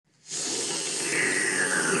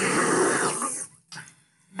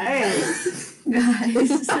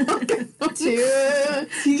guys.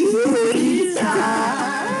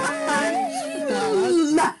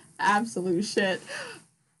 Absolute shit.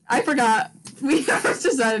 I forgot. We first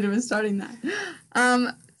decided it was starting that.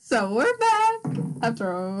 So we're back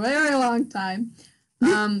after a very long time.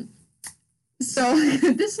 So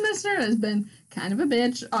this semester has been kind of a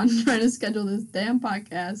bitch on trying to schedule this damn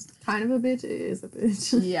podcast. Kind of a bitch is a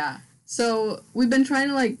bitch. Yeah. So we've been trying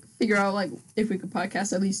to, like, figure out, like, if we could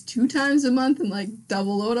podcast at least 2 times a month and, like,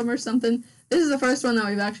 double load them or something. This is the first one that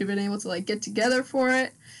we've actually been able to, like, get together for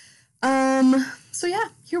it. So yeah,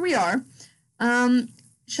 here we are.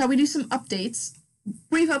 Shall we do some updates?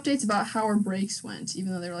 Brief updates about how our breaks went,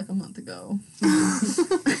 even though they were, like, a month ago.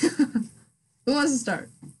 Who wants to start?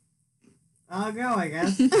 I'll go, I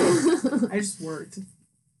guess. I just worked.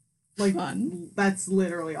 Like, Fun. That's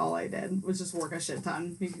literally all I did, was just work a shit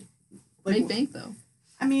ton. Like, Make bank, though.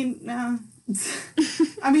 I mean, nah.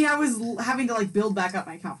 I mean, I was having to, like, build back up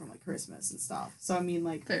my account from, like, Christmas and stuff. So, I mean,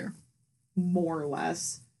 like, Fair. more or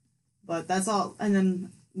less. But that's all. And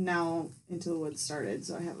then now Into the Woods started,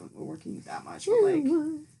 so I haven't been working that much. But, like,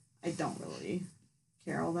 I don't really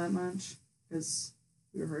care all that much because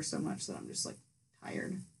we rehearse so much that I'm just, like,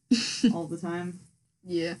 tired all the time.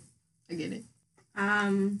 Yeah, I get it.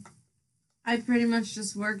 I pretty much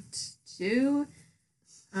just worked too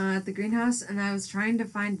at the greenhouse, and I was trying to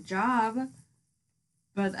find a job,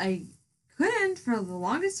 but I couldn't for the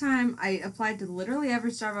longest time. I applied to literally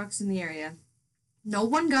every Starbucks in the area. No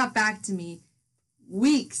one got back to me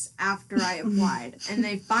weeks after I applied, and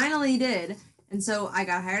they finally did. And so I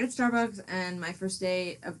got hired at Starbucks, and my first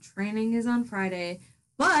day of training is on Friday.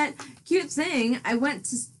 But, cute thing, I went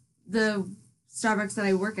to the Starbucks that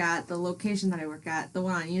I work at, the location that I work at, the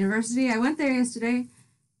one on University. I went there yesterday,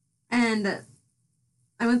 and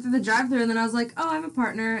I went through the drive-thru, and then I was like, oh, I'm a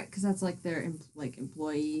partner, because that's, like, their,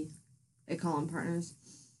 employee. They call them partners.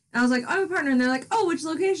 And I was like, oh, I'm a partner, and they're like, oh, which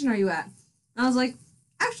location are you at? And I was like,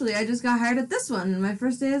 actually, I just got hired at this one, and my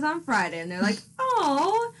first day is on Friday. And they're like,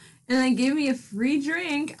 oh, and they gave me a free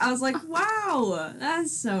drink. I was like, wow,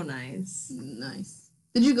 that's so nice. Nice.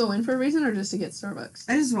 Did you go in for a reason or just to get Starbucks?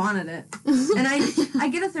 I just wanted it. And I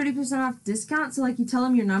get a 30% off discount, so, like, you tell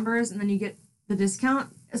them your numbers, and then you get the discount.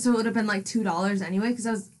 So it would have been, like, $2 anyway,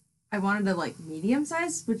 because I wanted a, like, medium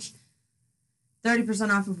size, which 30%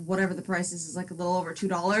 off of whatever the price is like, a little over $2.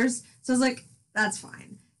 So I was like, that's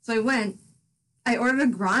fine. So I went, I ordered a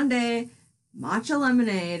grande matcha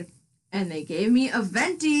lemonade, and they gave me a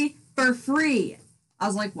venti for free. I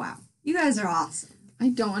was like, wow, you guys are awesome. I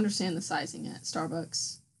don't understand the sizing at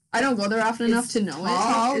Starbucks. I don't go there often enough to know it.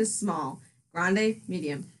 Tall is small. Grande,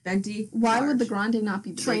 medium. Venti, Why large. would the grande not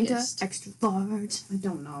be the biggest? Extra large. I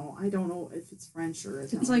don't know. I don't know if it's French or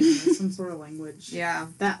It's Italian like- or some sort of language. Yeah.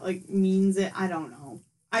 That, like, means it. I don't know.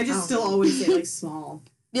 I just Oh. still always say, like, small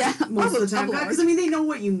Yeah, most of the time. large. Because, I mean, they know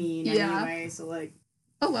what you mean Yeah. anyway, so, like...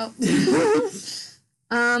 Oh, well.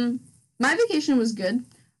 My vacation was good.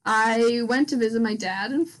 I went to visit my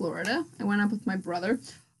dad in Florida. I went up with my brother.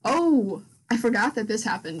 Oh, I forgot that this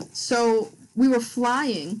happened. So, we were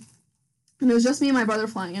flying, and it was just me and my brother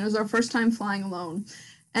flying, and it was our first time flying alone.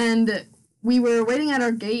 And we were waiting at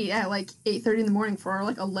our gate at, like, 8:30 in the morning for our,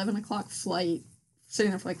 like, 11 o'clock flight, sitting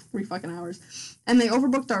there for, like, 3 fucking hours. And they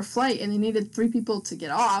overbooked our flight, and they needed 3 people to get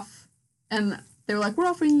off, and they were like, we're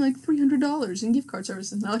offering, like, $300 in gift card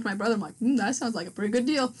services. And I looked at my brother, I'm like, that sounds like a pretty good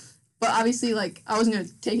deal. But obviously, like, I wasn't going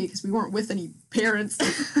to take it because we weren't with any parents.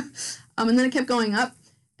 And then it kept going up.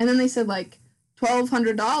 And then they said, like,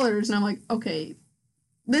 $1,200. And I'm like, okay,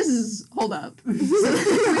 this is, hold up. So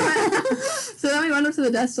then we went up to the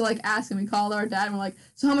desk to, like, ask. And we called our dad. And we're like,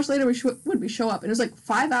 so how much later would we show up? And it was, like,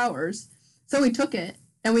 5 hours. So we took it.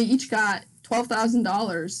 And we each got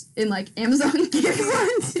 $12,000 in, like, Amazon gift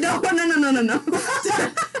cards. No.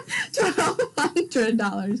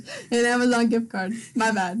 $1,200 in Amazon gift cards.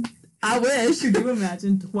 My bad. I wish. Could you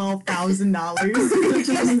imagine $12,000? Amazon Just to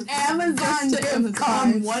gift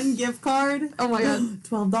Amazon. On one gift card? Oh my god.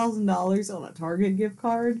 $12,000 on a Target gift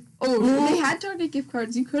card? Oh, they had Target gift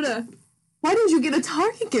cards. You could have. Why didn't you get a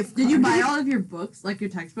Target gift card? Did you buy all of your books, like your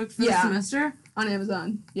textbooks for the Yeah. semester? On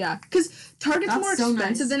Amazon. Yeah. Because Target's That's more so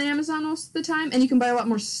expensive nice. than Amazon most of the time, and you can buy a lot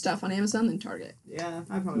more stuff on Amazon than Target. Yeah,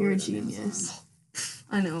 I probably You're a would've done genius.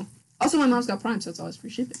 I know. Also, my mom's got Prime, so it's always free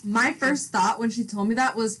shipping. My first thought when she told me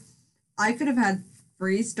that was, I could have had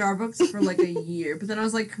free Starbucks for like a year, but then I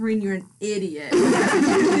was like, Corinne, you're an idiot. Take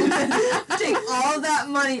all that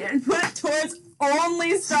money and put it towards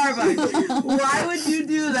only Starbucks. Why would you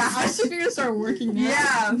do that? Especially if you're gonna start working now.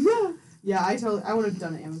 Yeah. Yeah, I would have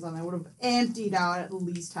done Amazon. I would have emptied out at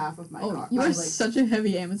least half of my. Oh, you are such a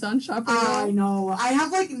heavy Amazon shopper. I know. I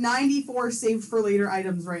have like 94 saved for later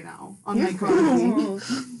items right now on You're my card.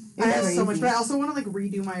 crazy. I have so much, crazy. but I also want to like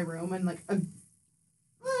redo my room and like a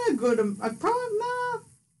good, probably nah.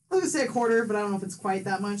 I was gonna say a quarter, but I don't know if it's quite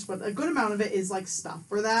that much. But a good amount of it is like stuff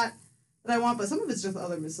for that I want. But some of it's just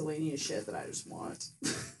other miscellaneous shit that I just want.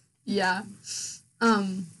 Yeah.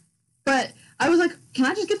 But I was like, can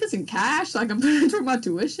I just get this in cash so I can put it toward my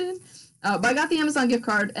tuition? But I got the Amazon gift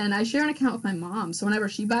card, and I share an account with my mom. So whenever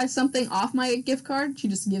she buys something off my gift card, she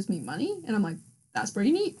just gives me money, and I'm like, that's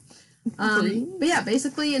pretty neat. But yeah,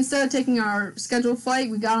 basically, instead of taking our scheduled flight,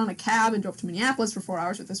 we got on a cab and drove to Minneapolis for 4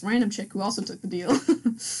 hours with this random chick who also took the deal.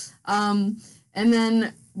 And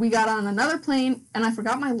then we got on another plane, and I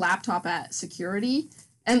forgot my laptop at security,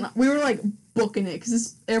 and we were like booking it because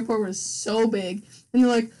this airport was so big, and they're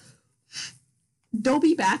like, "Don't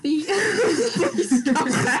be Bathy." Please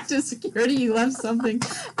come back to security. You left something,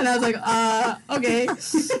 and I was like, okay.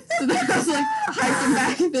 So then I was like hiking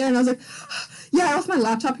back there, and I was like, yeah, I left my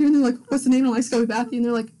laptop here. And they're like, what's the name? And I'm like, Scully Bathy, and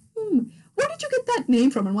they're like, where did you get that name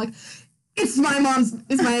from? And I'm like, it's my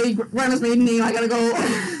grandma's maiden name. I gotta go.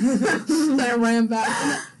 So I ran back.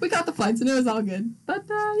 And we got the flights, and it was all good. But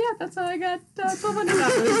yeah, that's how I got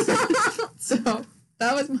 $1,200. So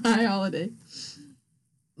that was my holiday.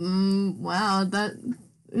 Wow, that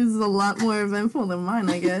is a lot more eventful than mine,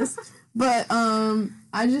 I guess. But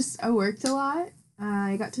I worked a lot.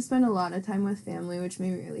 I got to spend a lot of time with family, which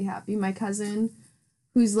made me really happy. My cousin,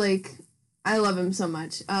 who's like, I love him so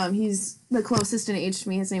much. He's the closest in age to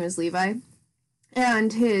me. His name is Levi.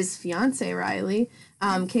 And his fiance, Riley,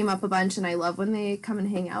 came up a bunch, and I love when they come and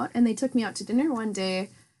hang out. And they took me out to dinner one day,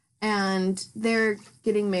 and they're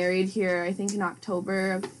getting married here, I think, in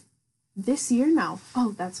October of this year now.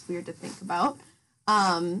 Oh, that's weird to think about.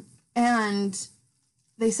 And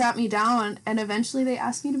they sat me down, and eventually they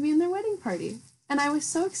asked me to be in their wedding party. And I was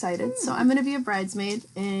so excited. So I'm going to be a bridesmaid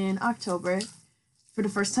in October for the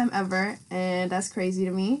first time ever, and that's crazy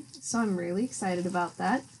to me. So I'm really excited about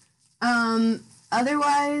that.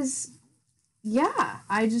 Otherwise, yeah,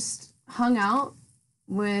 I just hung out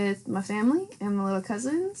with my family and my little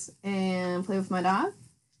cousins and played with my dog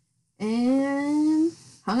and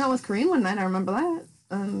hung out with Corinne one night. I remember that.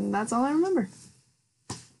 That's all I remember.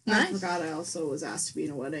 I Nice. forgot I also was asked to be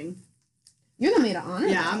in a wedding. You're the maid of honor.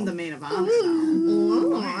 Yeah, I'm the maid of honor now.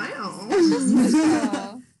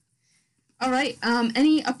 Wow. All right.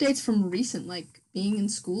 Any updates from recent, like being in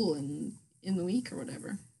school and in the week or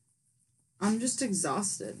whatever? I'm just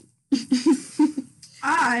exhausted.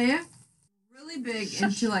 I really big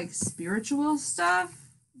into like spiritual stuff.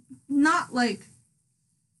 Not like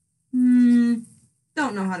don't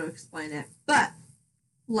know how to explain it, but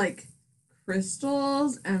like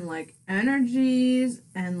crystals and like energies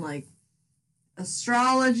and like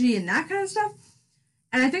astrology and that kind of stuff.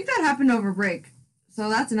 And I think that happened over break. So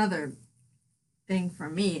that's another thing for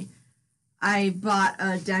me. I bought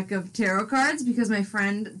a deck of tarot cards because my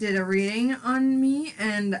friend did a reading on me,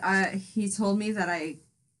 and he told me that I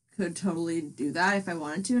could totally do that if I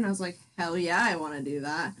wanted to, and I was like, hell yeah, I want to do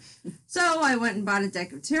that. So I went and bought a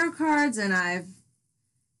deck of tarot cards, and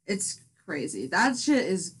it's crazy. That shit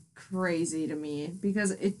is crazy to me because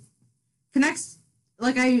it connects,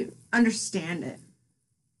 like, I understand it.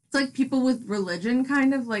 It's like people with religion,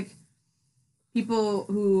 kind of, like people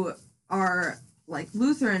who are like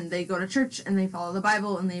Lutheran, they go to church and they follow the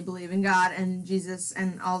Bible and they believe in God and Jesus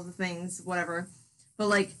and all the things, whatever. But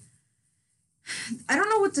like, I don't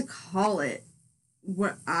know what to call it,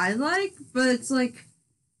 what I like, but it's like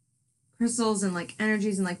crystals and like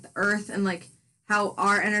energies and like the earth and like how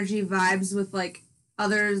our energy vibes with like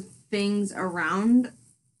other things around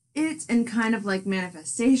it, and kind of like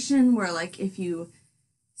manifestation where like if you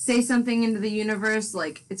say something into the universe,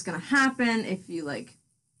 like it's gonna happen. If you like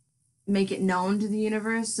make it known to the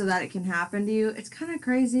universe so that it can happen to you. It's kind of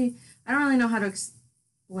crazy. I don't really know how to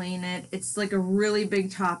explain it. It's like a really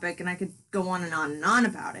big topic, and I could go on and on and on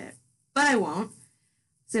about it. But I won't.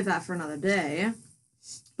 Save that for another day.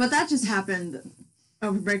 But that just happened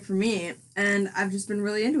over break for me, and I've just been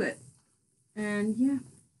really into it. And yeah.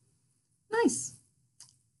 Nice.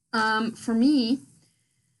 For me,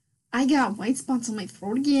 I got white spots on my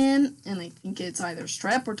throat again, and I think it's either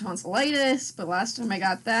strep or tonsillitis, but last time I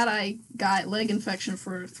got that, I got leg infection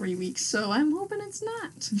for 3 weeks, so I'm hoping it's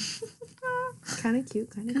not. Kind of cute,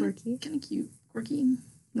 kind of quirky. Kind of cute, quirky,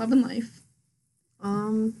 loving life.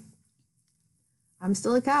 I'm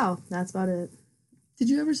still a cow. That's about it. Did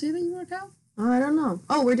you ever say that you were a cow? I don't know.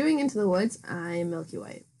 Oh, we're doing Into the Woods. I'm Milky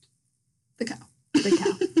White. The cow. The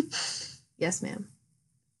cow. Yes, ma'am.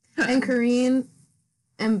 And Corrine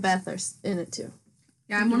and Beth are in it too.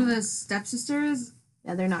 Yeah, I'm one of the stepsisters,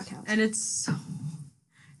 Yeah, they're not counted. and it's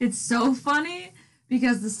so funny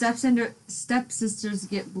because the stepsisters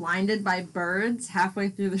get blinded by birds halfway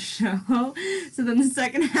through the show. So then the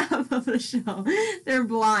second half of the show, they're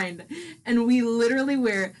blind, and we literally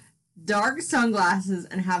wear dark sunglasses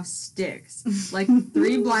and have sticks like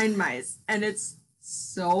 3 blind mice, and it's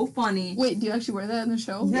so funny. Wait, do you actually wear that in the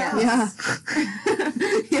show? Yeah.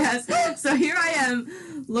 Yes. So here I am,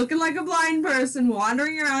 looking like a blind person,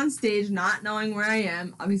 wandering around stage, not knowing where I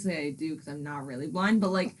am. Obviously, I do because I'm not really blind,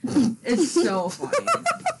 but like, it's so funny.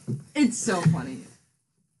 It's so funny.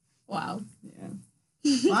 Wow.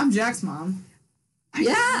 Yeah. Well, I'm Jack's mom.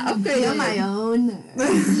 Yeah, upgrade On my own.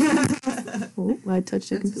 Oh, I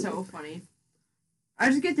touched it. It's so funny. I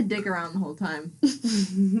just get to dick around the whole time.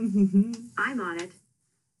 I'm on it.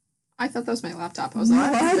 I thought that was my laptop. I was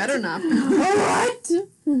like, What? you better not. What?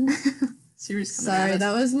 Siri's coming Sorry, at us.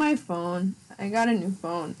 that was my phone. I got a new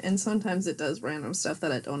phone, and sometimes it does random stuff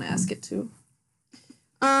that I don't ask it to.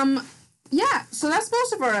 Yeah, so that's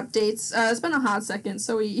most of our updates. It's been a hot second,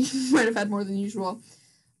 so we might have had more than usual.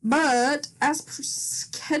 But as per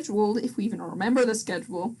scheduled, if we even remember the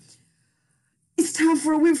schedule, it's time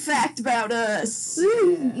for a weird fact about us.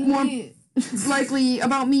 More likely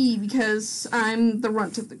about me because I'm the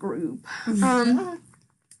runt of the group.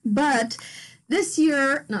 But this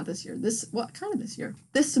year,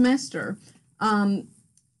 this semester,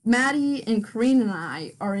 Maddie and Corrine and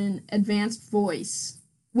I are in advanced voice,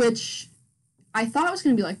 which I thought it was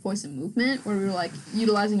going to be like voice and movement, where we were like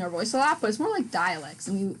utilizing our voice a lot, but it's more like dialects,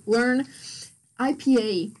 and we learn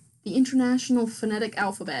IPA, the International Phonetic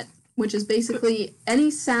Alphabet, which is basically any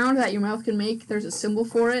sound that your mouth can make, there's a symbol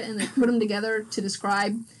for it, and they put them together to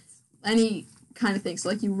describe any kind of thing. So,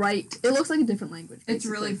 like, you write, it looks like a different language. It's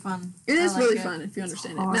basically. really fun. It is I like really it. fun if you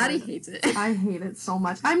understand it. hard. Maddie hates it. I hate it so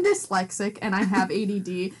much. I'm dyslexic and I have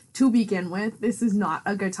ADD to begin with. This is not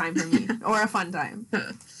a good time for me or a fun time.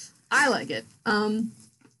 I like it.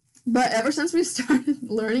 But ever since we started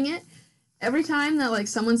learning it, every time that like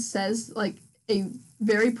someone says like a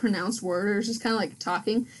very pronounced word or is just kind of like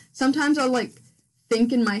talking, sometimes I'll like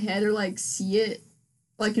think in my head or like see it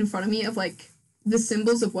like in front of me of like the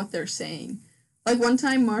symbols of what they're saying. Like one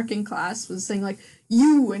time Mark in class was saying like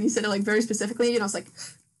you, and he said it like very specifically, and I was like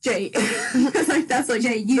J. Like that's like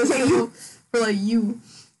J, you. the symbol for like you.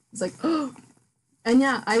 It's like oh. And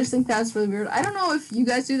yeah, I just think that's really weird. I don't know if you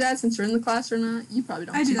guys do that since you're in the class or not. You probably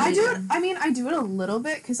don't. I do that. I do it. I mean, I do it a little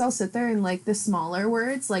bit because I'll sit there and like the smaller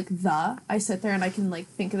words, like the. I sit there and I can like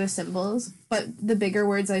think of the symbols, but the bigger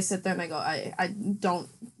words, I sit there and I go, I don't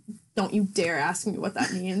you dare ask me what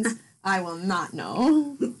that means. I will not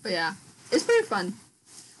know. But yeah, it's pretty fun.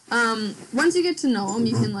 Once you get to know them,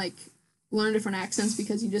 you can like learn different accents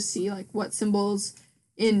because you just see like what symbols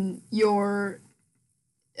in your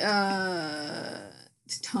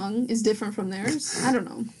tongue is different from theirs. I don't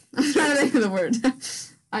know. I'm trying to think of the word.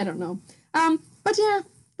 I don't know. But yeah,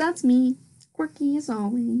 that's me. Quirky as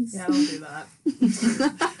always. Yeah, I don't do that.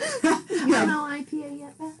 You don't know IPA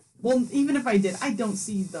yet, Beth? Well, even if I did, I don't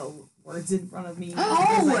see the words in front of me.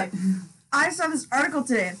 Oh! because I saw this article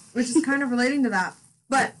today, which is kind of relating to that.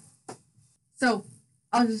 But, so,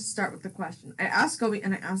 I'll just start with the question. I asked Gobi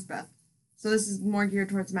and I asked Beth. So this is more geared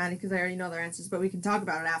towards Maddie because I already know their answers, but we can talk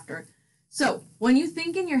about it after. So, when you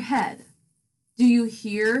think in your head, do you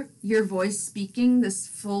hear your voice speaking this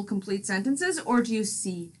full, complete sentences, or do you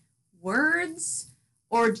see words,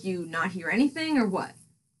 or do you not hear anything, or what?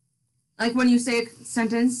 Like when you say a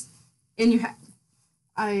sentence in your head.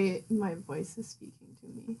 My voice is speaking to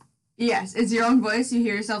me. Yes, it's your own voice. You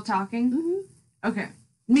hear yourself talking. Mm-hmm. Okay,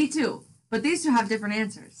 me too. But these two have different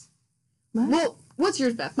answers. Well, what's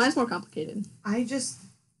yours, Beth? Mine's more complicated. I just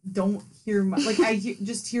don't hear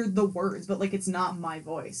just hear the words, but like it's not my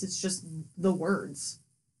voice. It's just the words.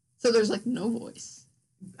 So there's like no voice.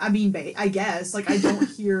 I mean, I guess like I don't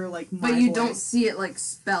hear like my. But you voice. don't see it like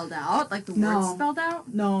spelled out, like the No. words spelled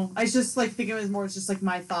out. No, I just like think of it as more. It's just like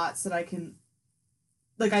my thoughts that I can.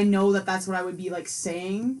 Like I know that that's what I would be like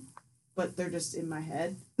saying, but they're just in my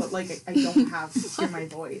head. But like I don't have hear my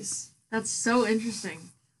voice. That's so interesting.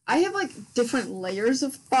 I have like different layers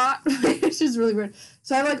of thought, which is really weird.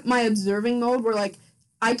 So I have like my observing mode where like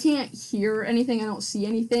I can't hear anything, I don't see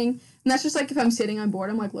anything. And that's just like if I'm sitting on board,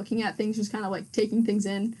 I'm like looking at things, just kind of like taking things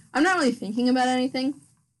in. I'm not really thinking about anything.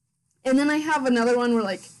 And then I have another one where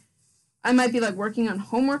like I might be like working on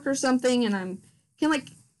homework or something and can like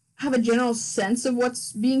have a general sense of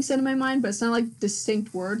what's being said in my mind, but it's not like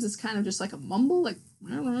distinct words. It's kind of just like a mumble, like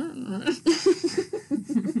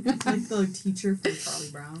Like the teacher from Charlie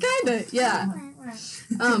Brown. Kinda, yeah.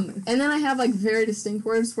 And then I have like very distinct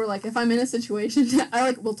words where like if I'm in a situation, I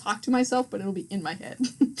like will talk to myself, but it'll be in my head.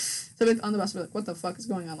 So like on the bus, we're like, what the fuck is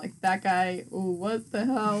going on? Like that guy, ooh, what the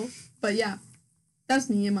hell? But yeah, that's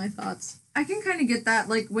me and my thoughts. I can kind of get that,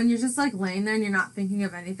 like, when you're just, like, laying there and you're not thinking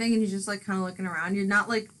of anything and you're just, like, kind of looking around. You're not,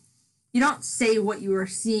 like, you don't say what you are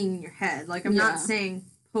seeing in your head. Like, I'm not saying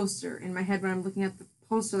poster in my head when I'm looking at the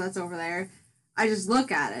poster that's over there. I just look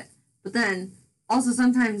at it. But then, also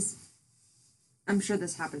sometimes, I'm sure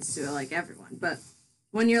this happens to, like, everyone, but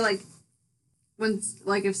when you're, like,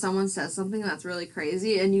 if someone says something that's really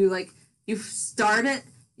crazy and you, like, you start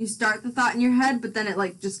the thought in your head, but then it,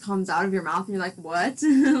 like, just comes out of your mouth and you're like, what?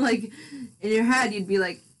 Like, in your head, you'd be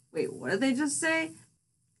like, wait, what did they just say?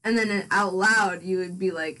 And then out loud, you would,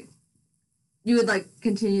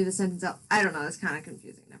 continue the sentence out. I don't know, it's kind of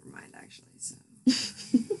confusing. Never mind, actually, so.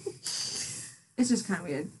 It's just kind of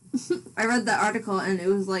weird. I read that article, and it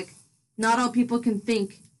was like, not all people can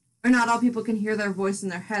think, or not all people can hear their voice in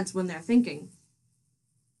their heads when they're thinking.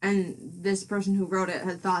 And this person who wrote it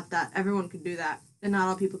had thought that everyone could do that. And not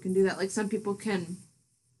all people can do that. Like, some people can,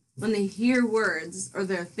 when they hear words or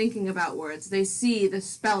they're thinking about words, they see the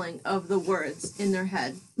spelling of the words in their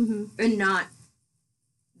head and not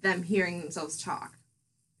them hearing themselves talk.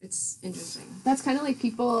 It's interesting. That's kind of like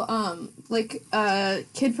people, like a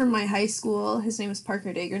kid from my high school, his name is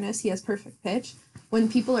Parker Dagerness, he has perfect pitch. When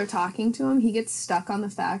people are talking to him, he gets stuck on the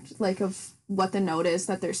fact, like, of what the note is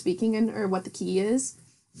that they're speaking in or what the key is.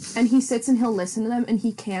 And he sits and he'll listen to them, and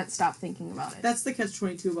he can't stop thinking about it. That's the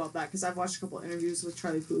catch-22 about that, because I've watched a couple interviews with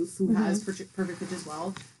Charlie Puth, who has perfect pitch as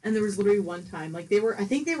well. And there was literally one time, like, I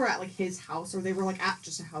think they were at, like, his house, or they were, like, at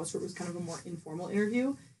just a house where it was kind of a more informal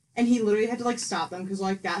interview. And he literally had to, like, stop them, because,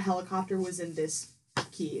 like, that helicopter was in this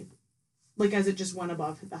key. Like, as it just went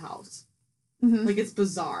above the house. Like, it's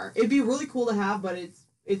bizarre. It'd be really cool to have, but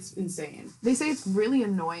it's insane. They say it's really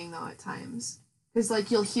annoying, though, at times. Because,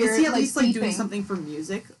 like, you'll hear Is he it, at like, least, like, doing beeping. something for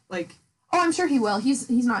music? Like... Oh, I'm sure he will.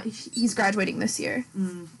 He's graduating this year.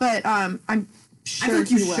 But, I'm sure I think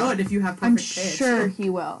he you will. should if you have perfect I'm pitch. sure he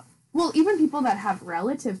will. Well, even people that have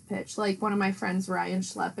relative pitch, like one of my friends, Ryan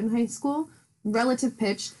Schlepp, in high school, relative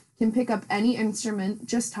pitch, can pick up any instrument,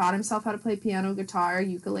 just taught himself how to play piano, guitar,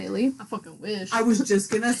 ukulele. I fucking wish. I was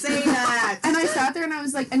just gonna say that! And I sat there and I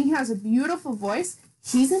was like, and he has a beautiful voice.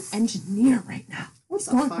 He's an engineer right now. What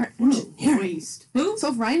the going fuck? for engineering. Waste. Who? So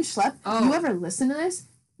if Ryan Schlepp, Oh. you ever listen to this,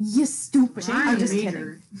 you stupid. Change I'm your just major.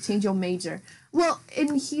 kidding. Change your major. Well,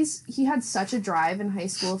 and he had such a drive in high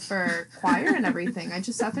school for choir and everything. I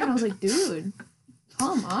just sat there and I was like, dude,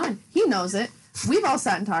 come on. He knows it. We've all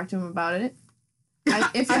sat and talked to him about it.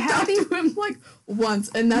 If you're I talked happy, to him like once,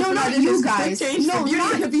 and that's No, when I not did you this guys. change No, from Beauty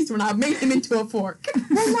not- and the Beast when I made him into a fork.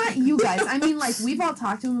 well, not you guys. I mean, like, we've all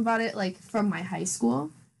talked to him about it, like, from my high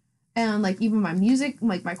school. And, like, even my music,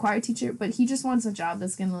 like, my choir teacher. But he just wants a job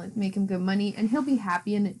that's gonna, like, make him good money. And he'll be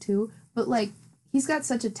happy in it, too. But, like, he's got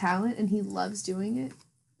such a talent, and he loves doing it.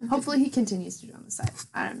 Hopefully he continues to do it on the side.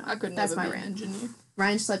 I don't know. I could That's never my be an rant. engineer.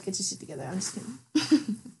 Ryan Schlepp, get your shit together. I'm just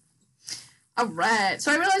kidding. Alright,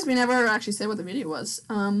 so I realized we never actually said what the video was.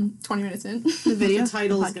 20 minutes in. The video. The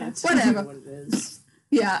title is the gonna podcast. tell Whatever. you what it is.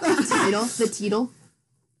 Yeah. Title. The title.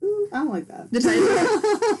 I don't like that. The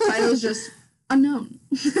title is just unknown.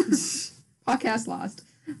 Podcast lost.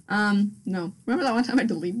 No. Remember that one time I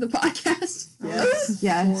deleted the podcast? Yes.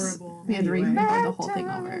 Yes. Horrible. We had to Anyway. record the whole thing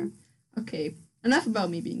over. Okay, enough about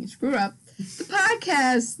me being a screw up. The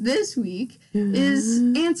podcast this week is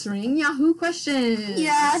answering Yahoo questions.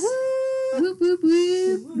 Yes. Whoop, whoop,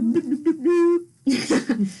 whoop.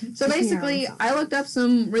 So basically, I looked up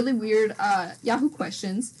some really weird Yahoo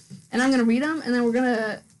questions, and I'm going to read them, and then we're going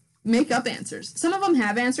to make up answers. Some of them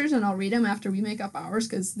have answers, and I'll read them after we make up ours,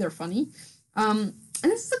 because they're funny. And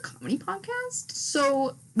this is a comedy podcast,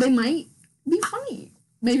 so they might be funny.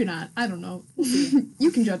 Maybe not. I don't know.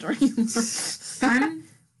 You can judge our humor. I'm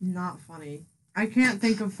not funny. I can't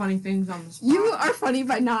think of funny things on the spot. You are funny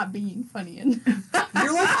by not being funny. And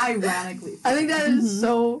You're like ironically. I think that is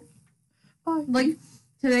so... Like,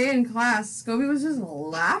 today in class, Scobie was just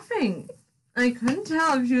laughing. I couldn't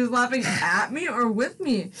tell if she was laughing at me or with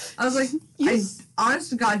me. I was like, Yes. I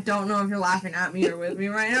honest to God don't know if you're laughing at me or with me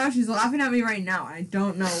right now. She's laughing at me right now. I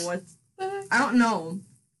don't know what's... I don't know.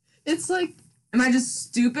 It's like... Am I just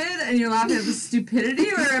stupid and you're laughing at the stupidity,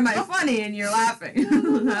 or am I funny and you're laughing?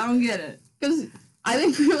 I don't get it. Because I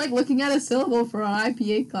think we were like looking at a syllable for our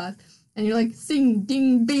IPA class, and you're like, sing,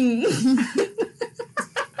 ding, bing.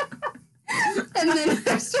 And And then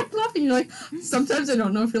I start laughing. You're like, sometimes I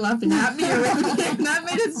don't know if you're laughing at me or with me. And that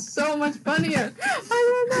made it so much funnier.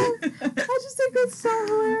 I don't know. I just think it's so I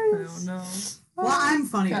hilarious. don't know. Well, I'm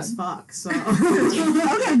funny God. as fuck, so.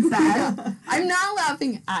 Okay, bad. I'm not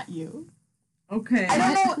laughing at you. Okay. I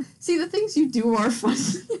don't know. See, the things you do are funny.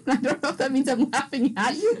 I don't know if that means I'm laughing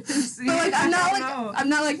at you. See, But like, I I'm don't know.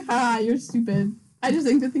 not like, ha, you're stupid. I just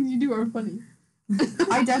think the things you do are funny.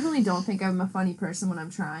 I definitely don't think I'm a funny person when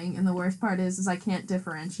I'm trying, and the worst part is I can't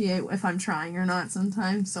differentiate if I'm trying or not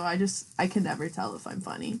sometimes, so I can never tell if I'm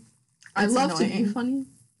funny. I It's love to annoying. be funny.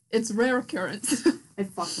 It's rare occurrence. I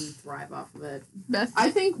fucking thrive off of it. Beth, I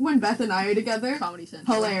think when Beth and I are together, Comedy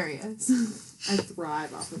Central. hilarious. I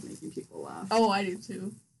thrive off of making people laugh. Oh, I do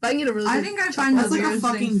too. But I can get a really I good think I chuckle. find That's the like a weirdest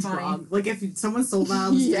fucking things funny. drug. Like if someone sold that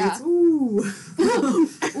on the Yeah. streets,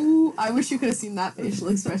 ooh. Ooh, I wish you could have seen that facial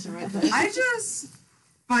expression right there. I just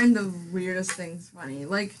find the weirdest things funny.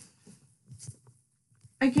 Like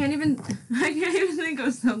I can't even think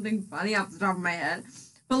of something funny off the top of my head.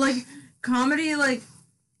 But like comedy, like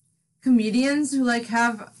comedians who like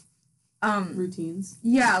have Routines.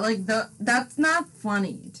 yeah, like that's not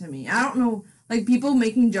funny to me. I don't know, like people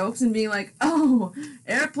making jokes and being like, "Oh,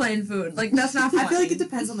 airplane food." Like that's not funny. I feel like it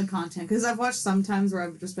depends on the content because I've watched sometimes where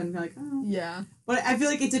I've just been like, oh. Yeah. But I feel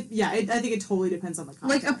like I think it totally depends on the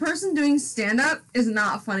content. Like a person doing stand up is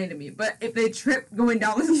not funny to me, but if they trip going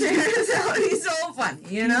down the stairs, that would be so funny,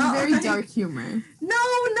 you know? Very Like, dark humor. No,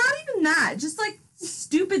 not even that. Just like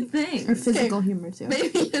stupid Or things. physical humor, too.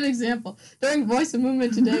 Maybe an example. During Voice of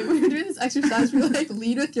Movement today, we were doing this exercise where you like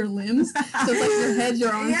lead with your limbs. So it's like your head,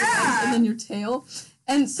 your arms, your Yeah. legs, and then your tail.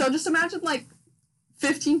 And so just imagine like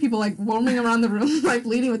 15 people like roaming around the room, like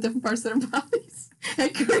leading with different parts of their bodies.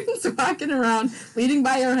 And Corinne's walking around, leading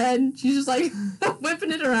by her head. She's just like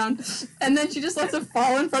whipping it around. And then she just lets it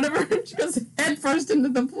fall in front of her. And she goes head first into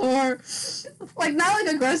the floor. Like, not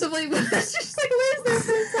like aggressively, but she just like lays there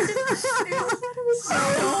for a second. It was so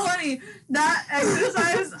funny. That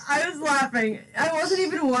exercise, I was laughing. I wasn't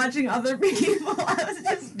even watching other people. I was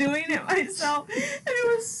just doing it myself. And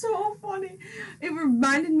it was so funny. It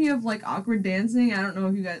reminded me of like awkward dancing. I don't know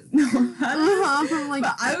if you guys know that. From like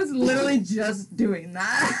But I was literally just doing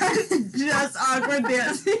that. Just awkward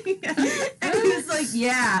dancing. And he was like,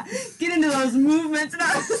 yeah, get into those movements. And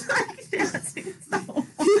I was like, dancing so funny.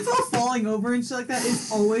 people falling over and shit like that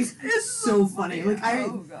is always It's so funny. Like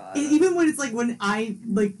Oh, God. even when it's like when I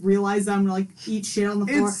like realize I'm gonna like eat shit on the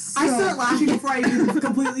floor, It's I so start laughing before I even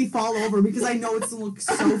completely fall over because I know it's gonna look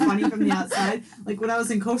so funny from the outside. Like when I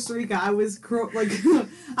was in Costa Rica, I was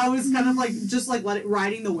I was kind of like just like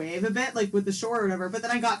riding the wave a bit, like with the shore or whatever. But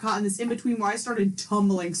then I got caught in this in between where I started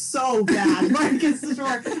tumbling so bad right against the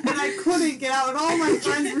shore, and I couldn't get out. And all my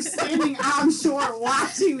friends were standing on shore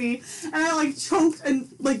watching me, and I like choked and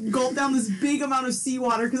like gulped down this big amount of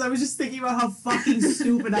seawater because I was just thinking about how fucking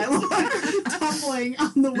stupid I looked tumbling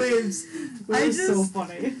on the waves. It I was so just-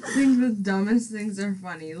 funny. I think the dumbest things are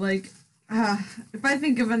funny. Like, if I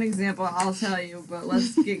think of an example, I'll tell you, but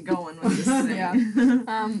let's get going with this thing.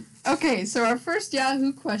 Yeah. Okay, so our first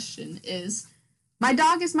Yahoo question is, my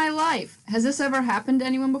dog is my life. Has this ever happened to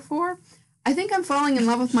anyone before? I think I'm falling in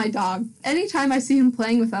love with my dog. Anytime I see him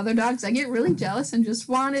playing with other dogs, I get really jealous and just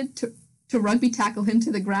wanted to rugby tackle him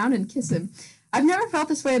to the ground and kiss him. I've never felt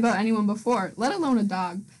this way about anyone before, let alone a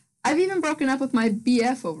dog. I've even broken up with my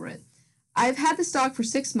BF over it. I've had this dog for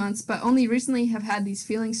 6 months, but only recently have had these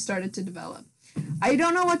feelings started to develop. I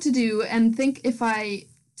don't know what to do and think if I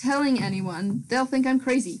telling anyone, they'll think I'm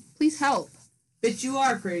crazy. Please help. Bitch, you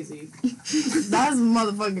are crazy. that's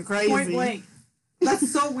motherfucking crazy. Point blank. That's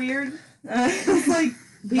so weird. It's like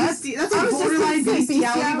That's- that's I like was just borderline gonna say bestiality,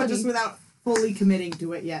 but bestiality. just without fully committing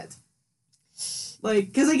to it yet. Like,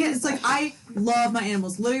 because I get, it's like, I love my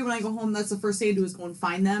animals. Literally, when I go home, that's the first thing I do is go and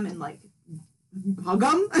find them and, like, hug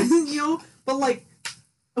them, you know? But, like,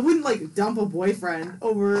 I wouldn't, like, dump a boyfriend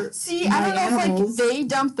over See, my I don't know animals. if, like, they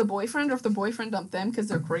dumped the boyfriend or if the boyfriend dumped them because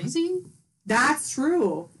they're crazy. That's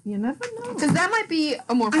true. You never know. Because that might be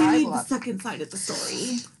a more I need viable the option. second side of the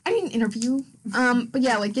story. I need an interview. But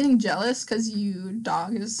yeah, like, getting jealous because you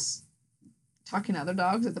dog is talking to other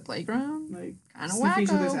dogs at the playground. Like, Kind of sniff each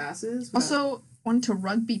other's wacko. asses. Also, wanted to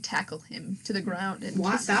rugby tackle him to the ground and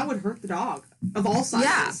What? kiss him. That would hurt the dog. Of all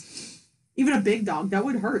sizes. Yeah. Even a big dog, that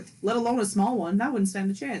would hurt. Let alone a small one. That wouldn't stand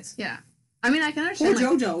a chance. Yeah. I mean, I can Poor understand,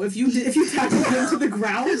 like, JoJo, if you tackled him to the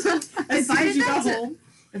ground as soon I as did you that got to- home.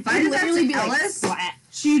 If I did that literally to be like, Ellis, splat.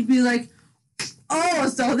 she'd be like, "Oh,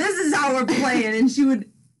 so this is how we're playing," and she would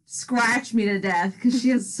scratch me to death because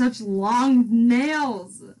she has such long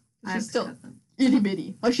nails. I have to still- cut them. itty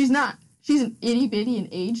bitty. Like, she's not. She's an itty bitty, an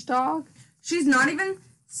age dog. She's not even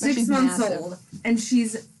 6 she's months massive. old, and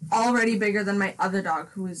she's already bigger than my other dog,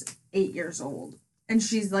 who is 8 years old, and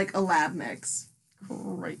she's like a lab mix.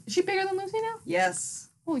 Great. Is she bigger than Lucy now? Yes,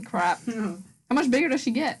 Holy crap. How much bigger does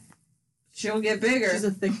she get? she'll get bigger. She's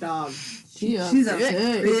a thick dog. She's a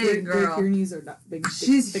big girl. Pyrenees are big.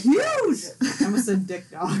 She's thick huge. dogs. I almost said dick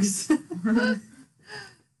dogs.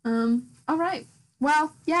 All right.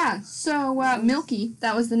 Well, yeah. So, Milky,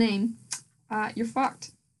 that was the name. You're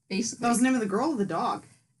fucked, basically. That was the name of the girl or the dog?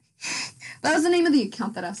 That was the name of the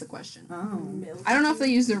account that asked the question. Oh. I don't know if they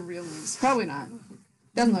used their real names. Probably not.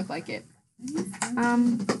 Doesn't look like it.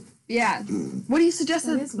 Yeah. What do you suggest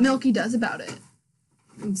that Milky does about it?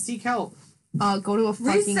 Seek help. Go to a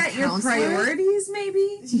fucking Reset your counselor. priorities,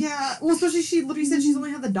 maybe. Yeah. Well, especially she literally said she's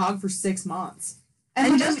only had the dog for 6 months.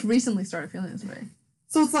 And like, just recently started feeling this way.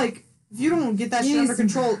 So it's like, if you don't get that shit under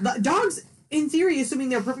control, the dogs, in theory, assuming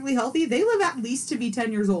they're perfectly healthy, they live at least to be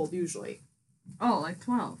 10 years old, usually. Oh, like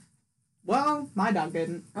 12. Well, my dog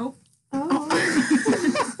didn't. Oh.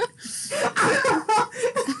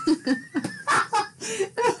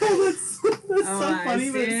 That's so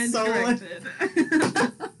funny, but it's so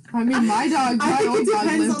I mean, my dog, I my think old it dog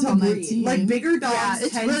depends lived on till the breed. 19. Like, bigger dogs Yeah, it's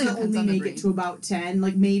tend really to depends only on the make breed. it to about 10,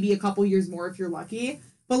 like maybe a couple years more if you're lucky.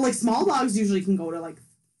 But, like, small dogs usually can go to, like,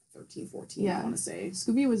 13, 14, I Yeah. want to say.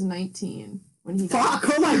 Scooby was 19 when he died. Fuck,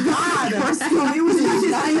 oh my god! Scooby was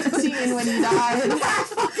 19 when he died. That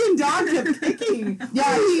fucking dog kept kicking.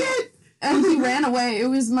 Yeah, and he ran away. It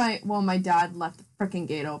was my dad left the freaking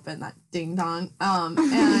gate open, that ding dong.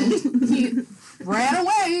 And he ran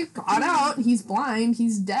away, got out. He's blind,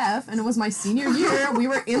 he's deaf, and it was my senior year. We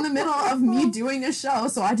were in the middle of me doing a show,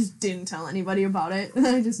 so I just didn't tell anybody about it. And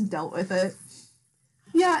I just dealt with it.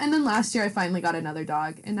 Yeah, and then last year I finally got another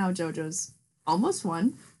dog, and now JoJo's almost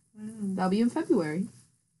 1. That'll be in February.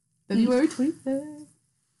 February 23rd.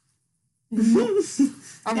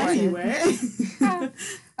 All right. Anyway.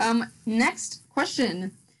 Next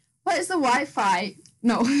question. What is the Wi-Fi?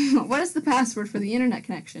 No, what is the password for the internet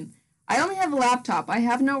connection? I only have a laptop. I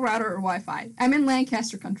have no router or Wi-Fi. I'm in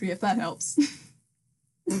Lancaster country, if that helps.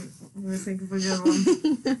 I'm gonna think of a good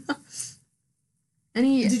one.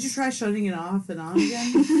 Any? Did you try shutting it off and on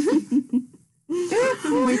again?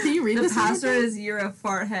 Wait, can you read The this? password is you're a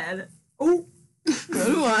farthead. Oh.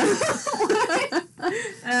 Good one.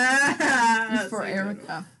 For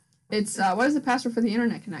Erica. It's, what is the password for the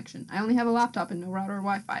internet connection? I only have a laptop and no router or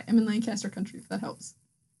Wi-Fi. I'm in Lancaster country, if that helps.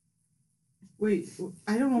 Wait,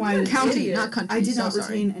 I don't know why I didn't County, idiot. not country. I did so not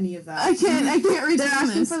sorry. retain any of that. I can't read They're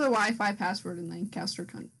asking this. for the Wi-Fi password in Lancaster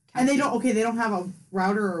country. And they don't have a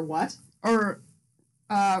router or what? Or,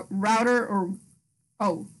 router or,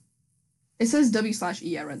 oh. It says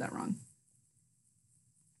W/E, I read that wrong.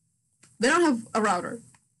 They don't have a router.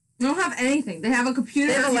 They don't have anything. They have a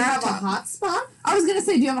computer. They have a Do you have a laptop. hotspot? I was gonna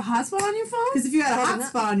say, do you have a hotspot on your phone? Because if you had a Probably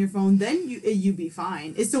hotspot on your phone, then you'd be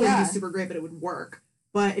fine. It still wouldn't Yeah. be super great, but it would work.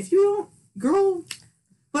 But if you don't, girl.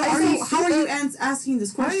 But Are also, you how are you asking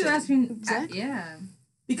this Why are question? you asking? Exactly. Yeah.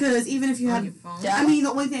 Because even if you On had, your phone. Yeah. I mean, the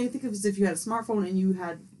only thing I can think of is if you had a smartphone and you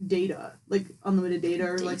had data, like unlimited data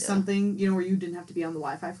or like Data. something, where you didn't have to be on the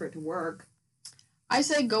Wi-Fi for it to work. I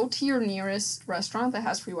say go to your nearest restaurant that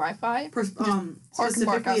has free Wi-Fi. Park and bark outside.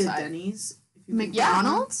 specifically at Denny's. If you can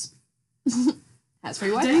McDonald's has free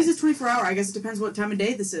Wi-Fi. Denny's is 24 hour. I guess it depends what time of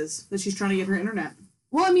day this is that she's trying to get her internet.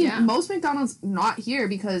 Well, I mean, Yeah. most McDonald's not here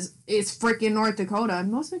because it's freaking North Dakota.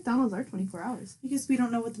 Most McDonald's are 24 hours. Because we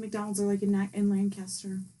don't know what the McDonald's are like in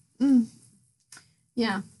Lancaster.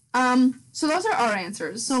 Yeah. So those are our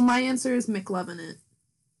answers. So my answer is McLovin'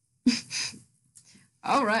 it.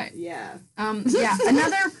 All right. Yeah. Yeah.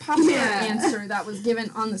 Another popular Yeah. answer that was given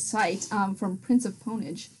on the site from Prince of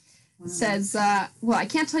Ponage says, well, I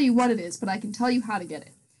can't tell you what it is, but I can tell you how to get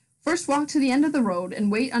it. First, walk to the end of the road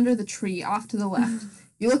and wait under the tree off to the left.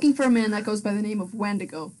 You're looking for a man that goes by the name of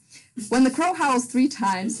Wendigo. When the crow howls 3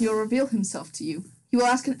 times, he'll reveal himself to you. He will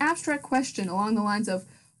ask an abstract question along the lines of,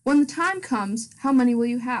 when the time comes, how many will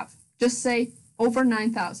you have? Just say, over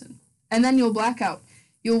 9,000. And then you'll black out.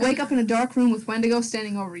 You'll wake up in a dark room with Wendigo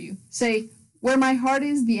standing over you. Say, where my heart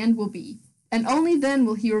is, the end will be. And only then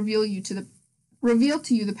will he reveal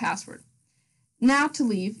to you the password. Now, to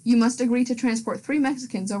leave, you must agree to transport 3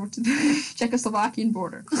 Mexicans over to the Czechoslovakian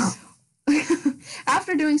border.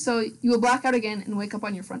 After doing so, you will black out again and wake up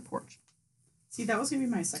on your front porch. See, that was going to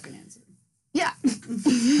be my second answer. Yeah.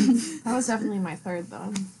 That was definitely my third,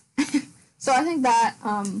 though. So I think that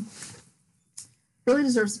really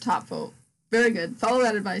deserves the top vote. Very good. Follow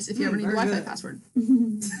that advice if you ever need a very Wi-Fi good. password.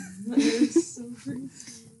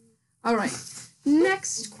 All right.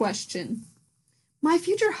 Next question. My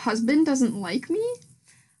future husband doesn't like me?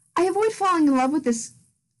 I avoid falling in love with this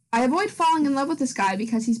I avoid falling in love with this guy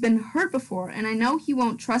because he's been hurt before, and I know he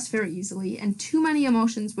won't trust very easily, and too many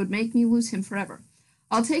emotions would make me lose him forever.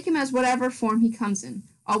 I'll take him as whatever form he comes in.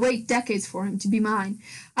 I'll wait decades for him to be mine.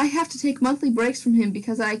 I have to take monthly breaks from him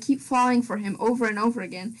because I keep falling for him over and over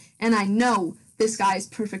again, and I know this guy is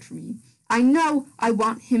perfect for me. I know I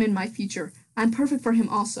want him in my future. I'm perfect for him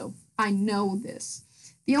also. I know this.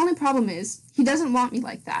 The only problem is, he doesn't want me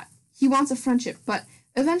like that. He wants a friendship, but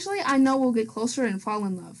eventually I know we'll get closer and fall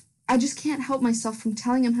in love. I just can't help myself from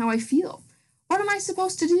telling him how I feel. What am I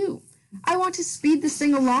supposed to do? I want to speed this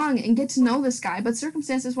thing along and get to know this guy, but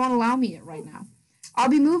circumstances won't allow me it right now. I'll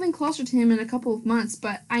be moving closer to him in a couple of months,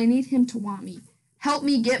 but I need him to want me. Help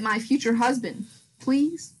me get my future husband.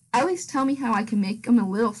 Please, at least tell me how I can make him a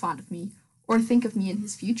little fond of me, or think of me in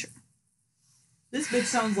his future. This bitch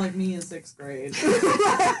sounds like me in 6th grade.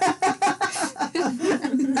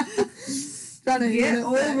 Get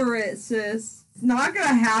over it, sis. It's not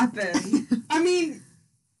gonna happen. I mean,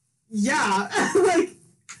 yeah, like,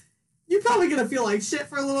 you're probably gonna feel like shit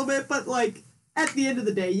for a little bit, but, like, at the end of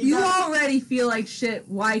the day, You already feel like shit.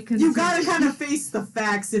 Why continue? you gotta kind of face the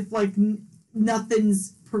facts. If, like,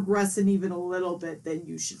 nothing's progressing even a little bit, then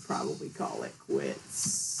you should probably call it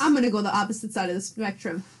quits. I'm gonna go the opposite side of the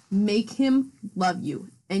spectrum. Make him love you.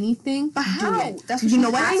 Anything, But do how? it. That's You know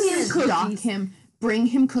what? Bring him Stalk cookies. him. Bring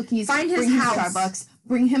him cookies. Find his bring him house. Starbucks.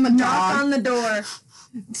 Bring him a Knock dog. on the door.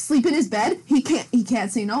 Sleep in his bed. He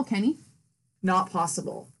can't say no, can he? Not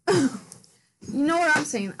possible. You know what I'm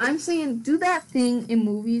saying? I'm saying do that thing in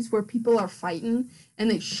movies where people are fighting and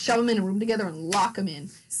they shove them in a room together and lock them in.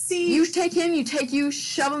 See, You take him, you take you,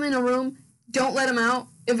 shove him in a room, don't let him out.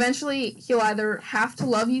 Eventually, he'll either have to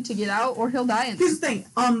love you to get out or he'll die in there. here's the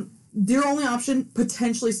thing. Their only option,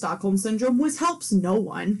 potentially Stockholm Syndrome, which helps no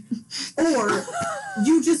one. Or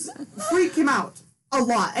you just freak him out a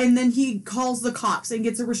lot, and then he calls the cops and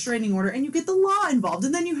gets a restraining order, and you get the law involved,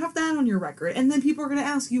 and then you have that on your record, and then people are going to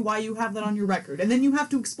ask you why you have that on your record, and then you have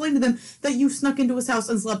to explain to them that you snuck into his house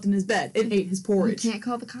and slept in his bed and ate his You porridge. can't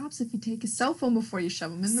call the cops if you take his cell phone before you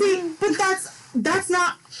shove him in the See, room. but that's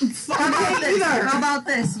not How about fun this? How either. about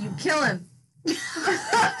this? You kill him.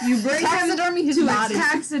 You bring him Taxidermy his to body. a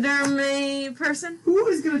taxidermy person. Who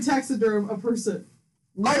is going to taxiderm a person?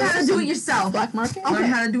 Learn how to do it yourself. Black market? Learn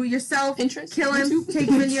how to do it yourself. Pinterest? Kill him. YouTube? Take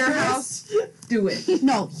him into your house. Do it.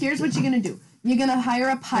 No, here's what you're gonna do. You're gonna hire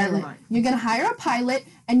a pilot. mind. You're gonna hire a pilot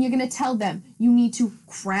and you're gonna tell them you need to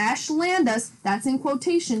crash land us. That's in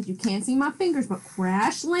quotations. You can't see my fingers, but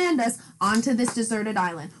crash land us onto this deserted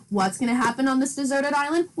island. What's gonna happen on this deserted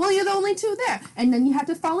island? Well, you're the only two there. And then you have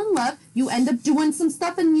to fall in love. You end up doing some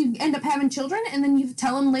stuff and you end up having children. And then you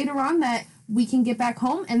tell them later on that we can get back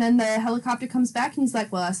home. And then the helicopter comes back and he's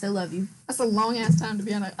like, well, I still love you. That's a long ass time to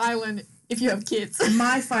be on an island if you have kids.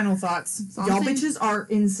 My final thoughts. all I'm Y'all saying. bitches are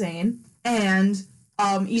insane. And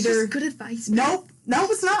either good advice. nope,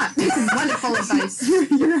 it's not. Wonderful advice.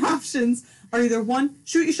 Your options are either one,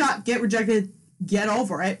 shoot your shot, get rejected, get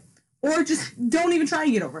over it, or just don't even try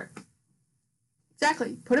to get over it.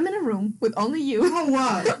 Exactly. Put him in a room with only you. Oh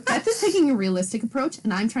wow. Beth is taking a realistic approach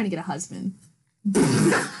and I'm trying to get a husband.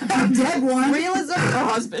 A dead one. Realism or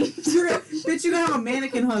husband. Bitch, you gonna have a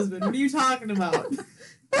mannequin husband. What are you talking about?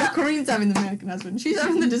 Corinne's having the American husband. She's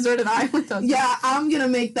having the deserted island husband. Yeah, I'm gonna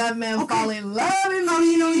make that man Okay. fall in love with How do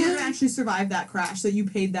you know me. you're gonna actually survive that crash that you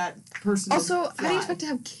paid that person Also, to how do you expect to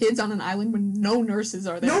have kids on an island when no nurses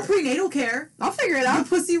are there? No prenatal care. I'll figure it The out.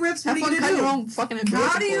 pussy rips, what Have are fun you cutting your gonna own fucking How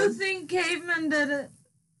umbilical do you cord. think cavemen did it?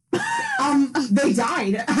 do? They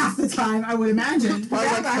died half the time, I would imagine. Well,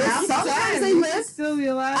 like, half the Sometimes they live. Still be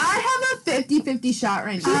alive. I have a 50-50 shot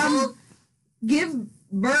right now. People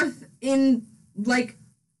give birth in like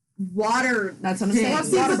water. That's what I'm saying. Well,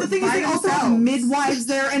 see, but the thing is, they also have midwives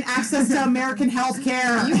there and access to American health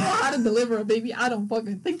care. You know how to deliver a baby? I don't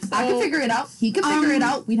fucking think so. I can figure it out. He could figure it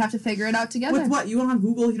out. We'd have to figure it out together. With what? You don't have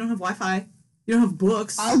Google, you don't have Wi-Fi, you don't have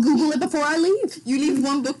books. I'll Google it before I leave. You leave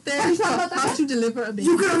one book there What are you talking about about that? how to deliver a baby.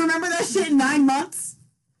 You gonna remember that shit in 9 months?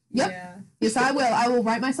 Yep. Yeah. Yes, I will. I will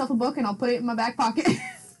write myself a book and I'll put it in my back pocket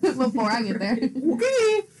before I get there.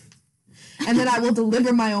 Okay. And then I will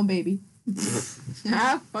deliver my own baby.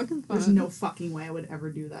 Have fucking fun. There's no fucking way I would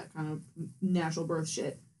ever do that kind of natural birth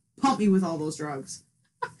shit. Pump me with all those drugs.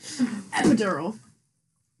 Epidural.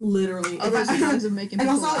 Literally. Other If I- drugs of making and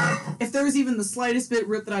people also, laugh. if there was even the slightest bit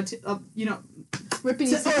rip that Ripping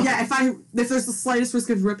So, yourself. yeah, if there's the slightest risk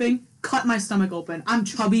of ripping, cut my stomach open. I'm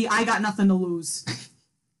chubby. I got nothing to lose.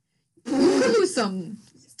 You could lose some.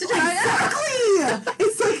 Exactly.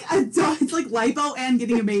 It's like lipo and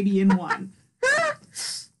getting a baby in one.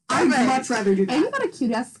 I I'd much rather do that. And you got a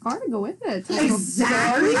cute ass car to go with it.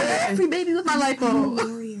 Exactly. Free baby with my lipo.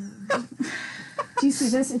 Do you see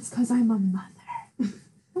this? It's because I'm a mother.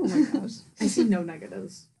 Oh my gosh. I see no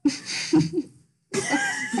negatives.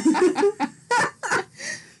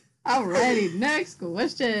 Alrighty, next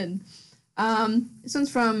question. This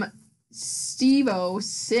one's from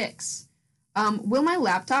Steve06. Will my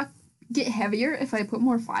laptop get heavier if I put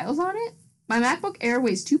more files on it? My MacBook Air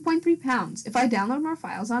weighs 2.3 pounds. If I download more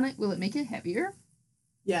files on it, will it make it heavier?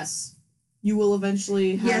 Yes. You will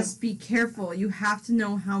eventually have... Yes, be careful. You have to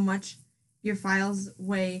know how much your files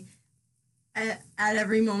weigh at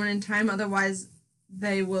every moment in time. Otherwise,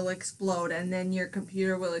 they will explode, and then your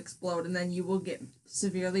computer will explode, and then you will get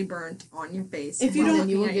severely burnt on your face. If you while don't- looking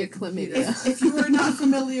you will at your get computer. chlamydia. If you are not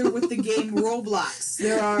familiar with the game Roblox,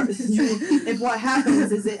 if what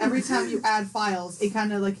happens is that every time you add files, it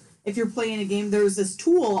kind of like, if you're playing a game, there's this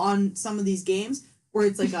tool on some of these games where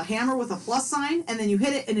it's like a hammer with a plus sign, and then you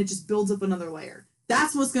hit it, and it just builds up another layer.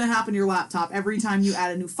 That's what's going to happen to your laptop every time you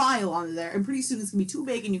add a new file onto there, and pretty soon it's going to be too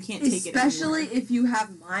big and you can't take it Especially anymore. if you have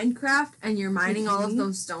Minecraft and you're mining all of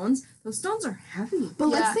those stones. Those stones are heavy. But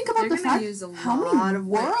Yeah, let's think about they're the gonna fact use a how lot many of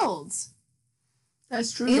weight. worlds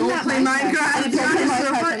That's true. in Don't that play Minecraft. And if you're on a Don't play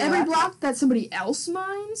server, Minecraft on your every laptop. block that somebody else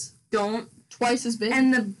mines, Don't. twice as big.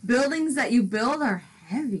 And the buildings that you build are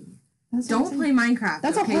heavy. That's what I'm Don't saying. play Minecraft.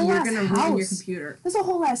 That's a okay? whole You're ass gonna ruin your house. computer. That's a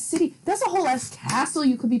whole ass city. That's a whole ass castle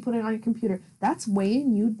you could be putting on your computer. That's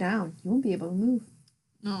weighing you down. You won't be able to move.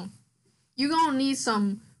 No. You're gonna need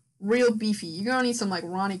some real beefy. You're gonna need some like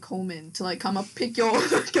Ronnie Coleman to like come up, pick your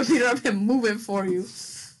computer up and move it for you.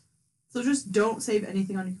 So just don't save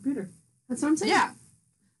anything on your computer. That's what I'm saying. Yeah,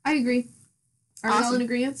 I agree. Are we all Awesome. in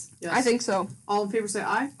agreement? Yes. I think so. All in favor say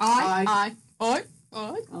aye. I. Aye.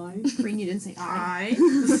 Green, you didn't say I.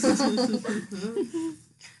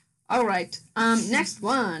 All right. Next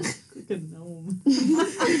one. Like a gnome.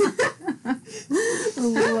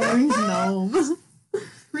 Orange gnome.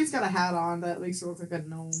 Green's got a hat on that makes her look like a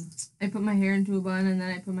gnome. I put my hair into a bun and then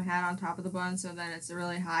I put my hat on top of the bun so then it's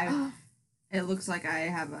really high. It looks like I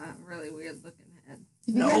have a really weird looking head.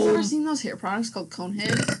 Have you guys ever seen those hair products called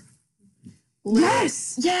Conehead?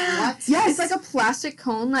 Yes. Yeah. What? Yes. It's like a plastic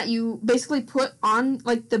cone that you basically put on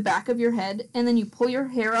like the back of your head, and then you pull your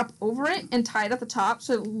hair up over it and tie it at the top,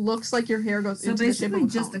 so it looks like your hair goes So into the shape basically of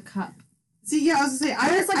a just cone. a cup. See, yeah, I was gonna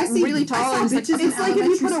say, It's like I see really tall I saw and it's bitches like- in it's like if you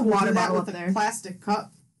elementary put a school water do that bottle with up a there. plastic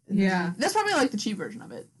cup. Yeah. That's probably like the cheap version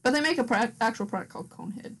of it, but they make a actual product called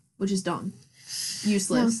Conehead. Which is dumb.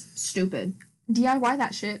 Useless. Stupid. DIY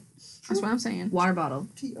that shit. That's what I'm saying. Water bottle.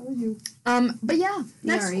 T-O-U. But yeah,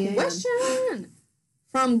 next B-R-E-A-N. question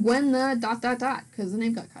from Gwen the ... because the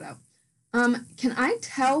name got cut out. Can I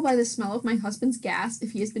tell by the smell of my husband's gas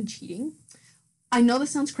if he has been cheating? I know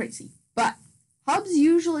this sounds crazy, but Hubs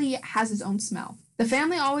usually has his own smell. The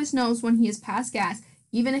family always knows when he is past gas,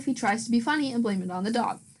 even if he tries to be funny and blame it on the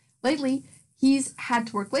dog. Lately, he's had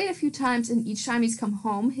to work late a few times, and each time he's come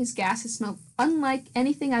home, his gas has smelled unlike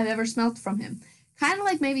anything I've ever smelled from him. Kind of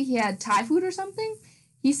like maybe he had Thai food or something.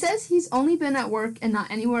 He says he's only been at work and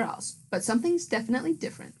not anywhere else, but something's definitely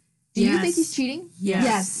different. Do you think Yes. he's cheating?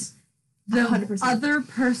 Yes. The 100%. other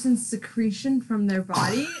person's secretion from their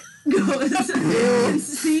body goes and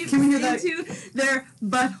seeps Can we hear that? into their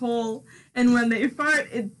butthole, and when they fart,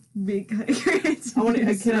 it creates. I want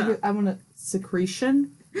to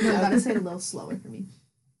secretion. No, you gotta say it a little slower for me.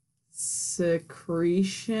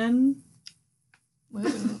 Secretion.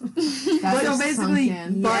 That's So just basically, sunk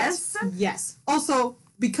in. yes. Yes. Also,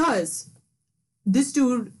 because this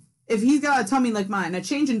dude, if he's got a tummy like mine, a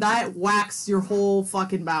change in diet whacks your whole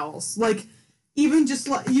fucking bowels. Like, even just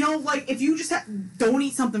like, you know, like if you just don't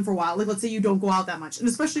eat something for a while, like let's say you don't go out that much, and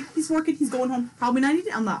especially he's working, he's going home, probably not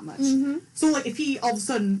eating that much. Mm-hmm. So like if he all of a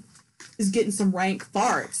sudden is getting some rank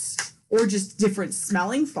farts or just different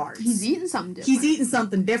smelling farts, He's eating something different. he's eating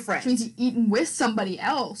something different. Which means he's eating with somebody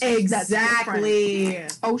else. That's different. Exactly.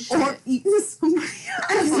 Oh shit. Or eating somebody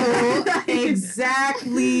else.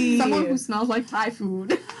 Exactly. Someone who smells like Thai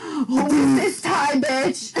food. Who is this Thai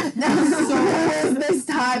bitch? Who is this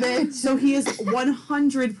Thai bitch? So he is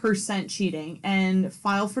 100% cheating and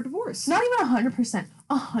file for divorce. Not even 100%.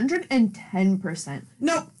 110%.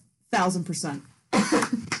 Nope.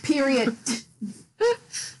 1,000%. Period.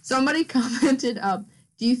 Somebody commented,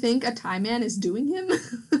 do you think a Thai man is doing him?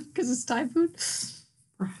 Because it's Thai food?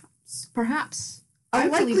 Perhaps. Perhaps. I A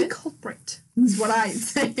believe likely it. culprit is what I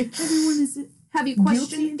say. Everyone is Have you Guilty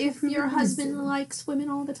questioned until if proven your husband innocent. likes women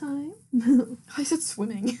all the time? I said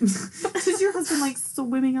swimming. Does your husband like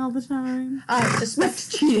swimming all the time? I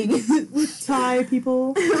suspect cheating. With Thai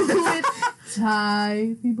people? With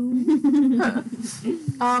Thai people.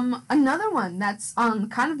 Another one that's on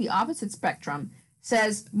kind of the opposite spectrum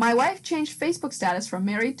says, my wife changed Facebook status from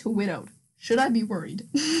married to widowed. Should I be worried?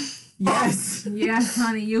 Yes. Yes,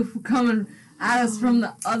 honey, you coming at us from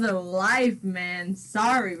the other life, man.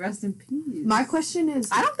 Sorry, rest in peace. My question is,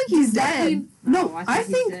 I don't think he's does that dead. mean- no, I I think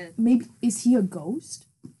he's think dead. maybe, is he a ghost?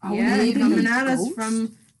 Oh, Yeah, maybe coming a at us ghost?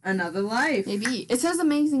 from another life. Maybe. It says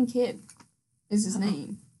Amazing Kid is his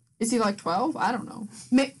name. Is he like 12? I don't know.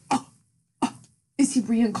 Is he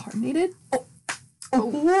reincarnated?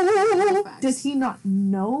 Oh. Does he not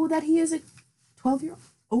know that he is a 12-year-old?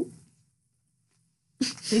 Oh.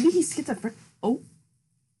 Maybe he's schizophrenic. Oh.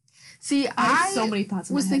 See, I have so many thoughts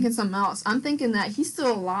in was my head. thinking something else. I'm thinking that he's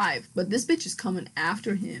still alive, but this bitch is coming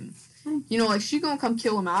after him. You know, like, she gonna come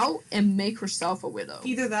kill him out and make herself a widow.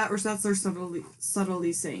 Either that or that's their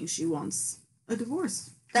subtly saying she wants a divorce.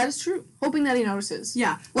 That is true. Hoping that he notices.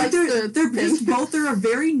 Yeah. Like they're the just thing. both are a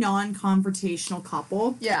very non-confrontational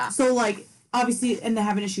couple. Yeah. So like obviously and they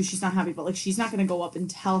have an issue, she's not happy, but like she's not gonna go up and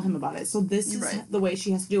tell him about it. So this You're is right. the way she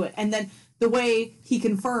has to do it. And then the way he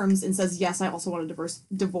confirms and says, yes, I also want a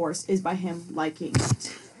divorce is by him liking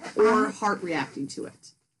it. Or heart reacting to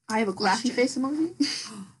it. I have a Laughy question. face emoji?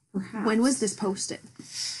 Perhaps. When was this posted?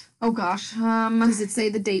 Oh gosh. Does it say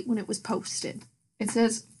the date when it was posted? It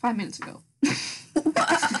says 5 minutes ago.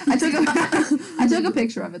 I took a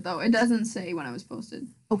picture of it though. It doesn't say when I was posted.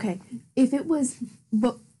 Okay, if it was,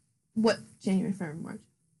 but what, January, February,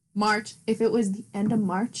 March, if it was the end of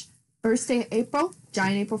March, first day of April,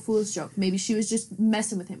 giant April Fool's joke. Maybe she was just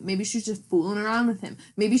messing with him. Maybe she's just fooling around with him.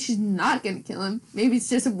 Maybe she's not gonna kill him. Maybe it's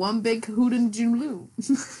just one big cahoot and Jumlu.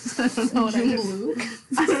 I don't know what I do.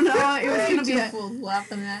 I don't know. It was gonna be a... fool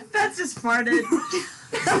laughing at. That's just farted.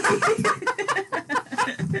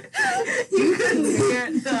 You couldn't hear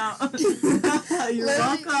it though. You're Literally,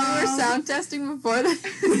 welcome. we were sound testing before this.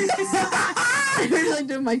 We were like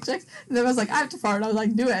doing mic checks, and then I was like, I have to fart. I was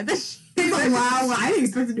like, do it. Wow, I didn't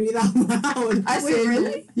expect it to be that loud. I saved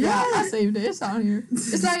really? it. Yeah, I saved it. It's on here.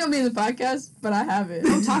 It's not gonna be in the podcast, but I have it.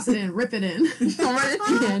 Don't toss it in. Rip it in. I'm right at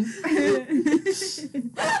the end.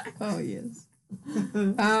 Oh yes. Her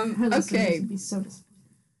listeners Okay. would be so disappointed.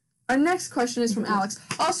 Our next question is from Alex.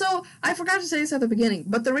 Also, I forgot to say this at the beginning,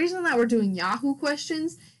 but the reason that we're doing Yahoo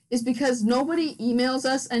questions is because nobody emails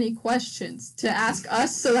us any questions to ask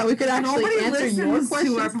us so that we could actually Nobody answer your listens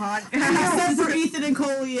questions. to our podcast. Except for Ethan and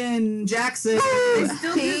Coley and Jackson. They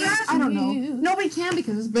still do that? I don't know. Nobody can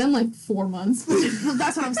because it's been like 4 months.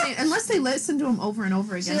 That's what I'm saying. Unless they listen to them over and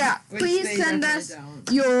over So again. yeah, Which please they send definitely us don't.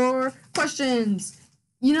 your questions.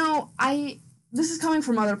 You know, this is coming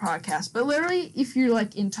from other podcasts, but literally, if you're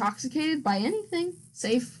like intoxicated by anything,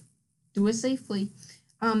 do it safely.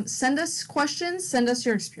 Send us questions, send us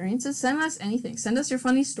your experiences, send us anything. Send us your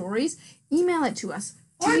funny stories. Email it to us.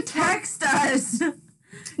 Or text us. If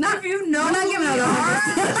you know we're not who giving we out are,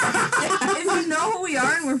 if you know who we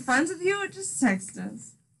are and we're friends with you, just text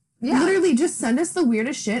us. Yeah. Literally, just send us the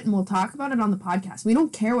weirdest shit and we'll talk about it on the podcast. We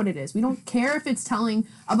don't care what it is. We don't care if it's telling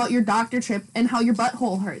about your doctor trip and how your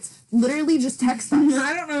butthole hurts. Literally, just text us.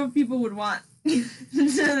 I don't know if people would want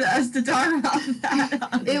us to talk about that.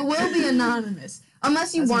 On It will be anonymous.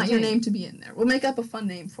 Unless you That's what want I'm your saying. name to be in there. We'll make up a fun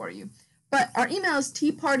name for you. But our email is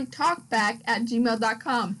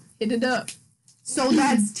teapartytalkback@gmail.com. Hit it up. So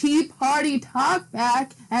that's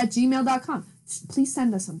teapartytalkback@gmail.com. Please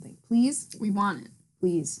send us something. Please. We want it.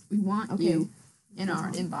 Please. We want Okay. you in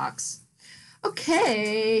our inbox.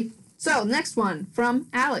 Okay. So, next one from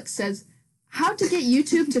Alex says, how to get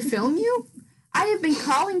YouTube to film you? I have been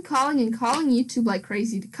calling YouTube like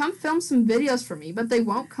crazy to come film some videos for me, but they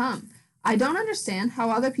won't come. I don't understand how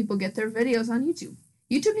other people get their videos on YouTube.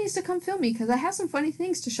 YouTube needs to come film me because I have some funny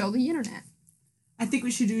things to show the internet. I think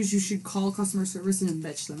what you should call customer service and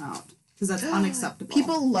bitch them out. Because that's unacceptable.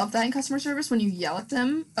 People love that in customer service when you yell at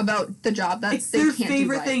them about the job that it's they their can't do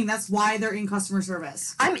favorite right. thing. That's why they're in customer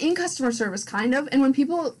service. I'm in customer service, kind of, and when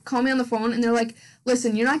people call me on the phone and they're like,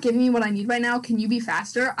 listen, you're not giving me what I need right now, can you be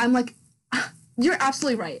faster? I'm like, you're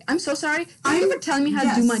absolutely right. I'm so sorry. Thank you for telling me how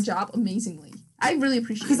to do my job amazingly. I really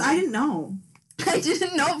appreciate it. Because I didn't know. I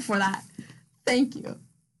didn't know before that. Thank you.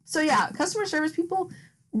 So yeah, customer service people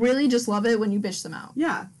really just love it when you bitch them out.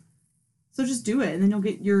 Yeah. So just do it, and then you'll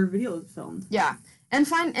get your video filmed. Yeah. And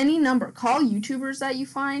find any number. Call YouTubers that you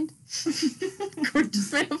find. Court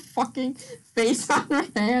just made a fucking face on her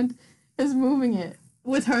hand. Is moving it.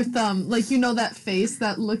 With her thumb. Like, you know that face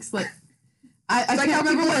that looks like... I Like can't how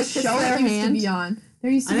remember people, what like, kiss show their it used hand. to be on. There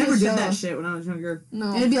used to I be never a did show. that shit when I was younger.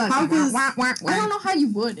 No. It'd be like... How does- wah, wah, wah, I don't know how you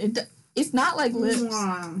would. It's not like lips.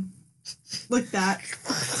 Mwah. Like that.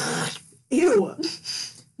 Ew.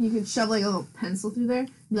 You could shove like a little pencil through there.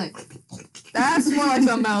 Be like, That's more like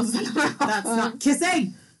something else. That's not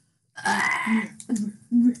kissing.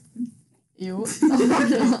 You.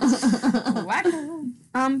 Whack.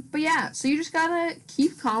 But yeah, so you just gotta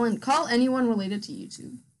keep calling. Call anyone related to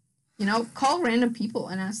YouTube. You know, call random people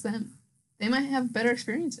and ask them. They might have better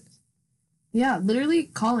experiences. yeah, literally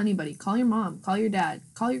call anybody. Call your mom. Call your dad.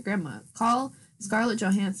 Call your grandma. Call Scarlett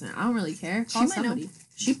Johansson. I don't really care. Call She might know. somebody.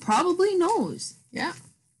 She probably knows. Yeah.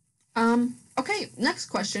 Okay, next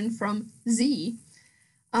question from Z.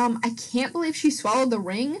 I can't believe she swallowed the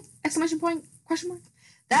ring! Exclamation point, question mark.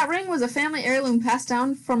 That ring was a family heirloom passed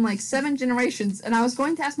down from like 7 generations, and I was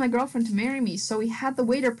going to ask my girlfriend to marry me, so we had the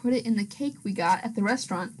waiter put it in the cake we got at the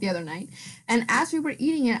restaurant the other night, and as we were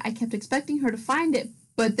eating it, I kept expecting her to find it,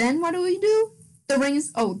 but then what do?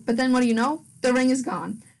 But then what do you know? The ring is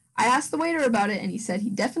gone. I asked the waiter about it, and he said he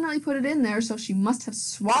definitely put it in there, so she must have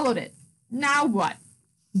swallowed it. Now what?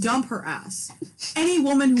 Dump her ass. Any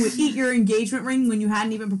woman who would eat your engagement ring when you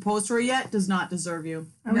hadn't even proposed to her yet does not deserve you.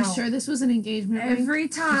 Are we No. sure this was an engagement ring? Every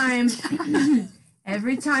time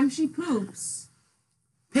she poops,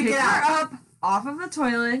 Pick it her up. up off of the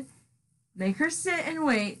toilet, make her sit and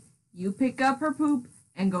wait. You pick up her poop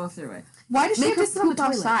and go through it. Why does she Make have her to sit on the poop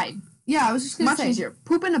toilet? outside. Yeah, I was just gonna Much say. easier.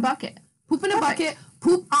 Poop in a bucket. Poop in a Perfect. bucket,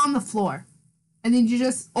 poop on the floor. And then you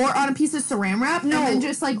just, or on a piece of saran wrap, No. and then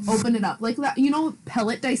just like open it up. Like that, you know,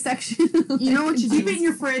 pellet dissection. You know what you Keep do? it in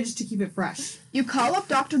your fridge to keep it fresh. You call up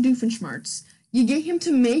Dr. Doofenshmirtz, you get him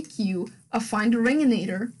to make you a find a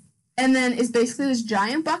ringinator, and then it's basically this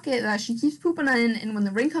giant bucket that she keeps pooping in, and when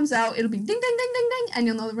the ring comes out, it'll be ding, ding, ding, ding, ding, and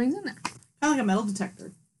you'll know the ring's in there. Kind of like a metal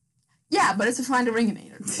detector. Yeah, but it's a find a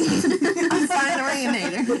ringinator. Find a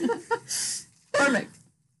ringinator. Perfect.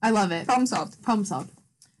 I love it. Problem solved. Problem solved.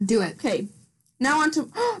 Do it. Okay, now on to,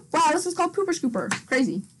 wow, this is called Pooper Scooper.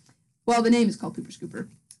 Crazy. Well, the name is called Pooper Scooper.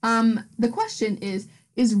 The question is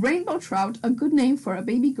Rainbow Trout a good name for a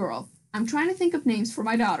baby girl? I'm trying to think of names for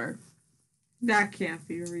my daughter. That can't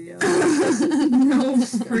be real. No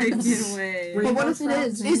freaking way. But what if it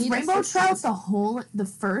is? Is Rainbow Trout the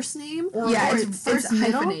first name? Yeah, Or it's first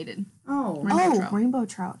middle? hyphenated. Oh. Rainbow Trout. Rainbow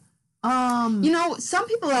Trout. You know, some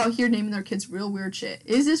people out here naming their kids real weird shit.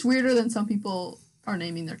 Is this weirder than some people are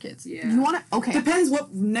naming their kids? Yeah. You want to? Okay. Depends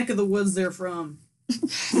what neck of the woods they're from.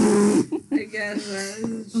 I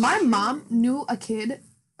guess. My mom knew a kid,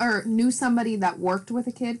 or knew somebody that worked with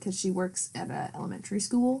a kid because she works at an elementary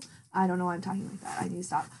school. I don't know why I'm talking like that. I need to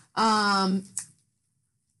stop.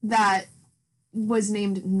 That was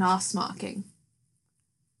named Nosmocking.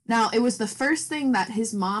 Now, it was the first thing that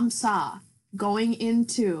his mom saw going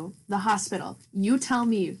into the hospital. You tell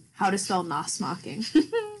me how to spell Nosmocking.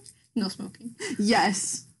 No smoking.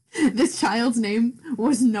 Yes. This child's name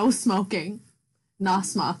was No Smoking.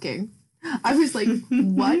 Nosmocking. I was like,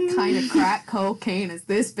 what kind of crack cocaine is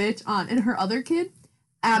this bitch on? And her other kid,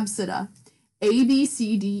 Absida.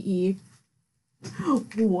 ABCDE.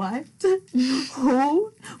 What?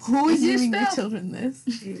 Who is Easy to naming their spell. children this?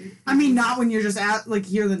 I mean, not when you're just at, like,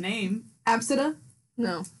 hear the name. Absida?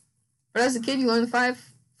 No. But as a kid, you learn the 5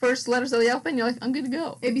 first letters of the alphabet, and you're like, I'm good to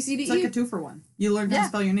go. ABCDE. It's like a 2-for-1. You learn how Yeah. to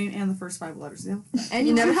spell your name and the first 5 letters. Yeah. and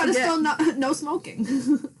you you never learn how to forget. spell no smoking.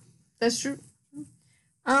 That's true.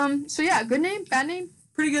 So yeah, good name, bad name?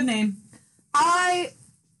 Pretty good name. I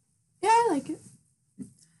like it.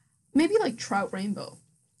 Maybe like Trout Rainbow.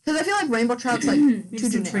 Because I feel like Rainbow Trout's like too some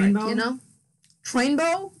generic, Trainbow? you know?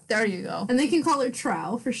 Trainbow? There you go. And they can call her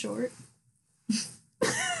Trow for short.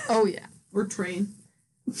 Oh yeah. Or train.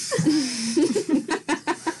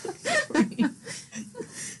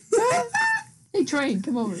 Hey Train,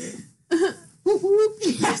 come over here. Whoop, whoop.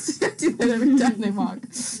 Yes, I do that every time they walk.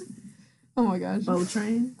 Oh my gosh. Bow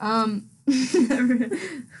train.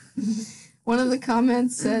 One of the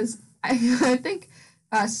comments says, I think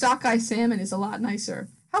sockeye salmon is a lot nicer.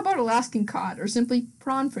 How about Alaskan cod or simply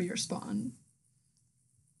prawn for your spawn?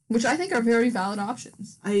 Which I think are very valid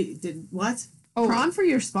options. I did what? Oh, Prawn for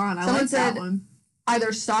your spawn. I Someone like that said- one.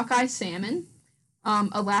 either sockeye salmon,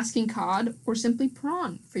 Alaskan cod, or simply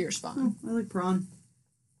prawn for your spawn. Oh, I like prawn.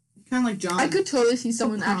 Kind of like John. I could totally see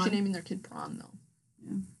someone prawn. actually naming their kid prawn, though.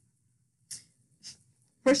 Yeah.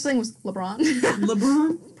 First thing was LeBron.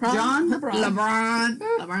 LeBron? Prawn? John? LeBron.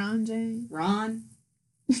 LeBron James. Ron?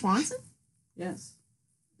 Swanson? Yes.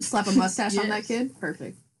 Slap a mustache on that Yes. kid?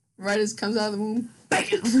 Perfect. Right as it comes out of the womb. Bam!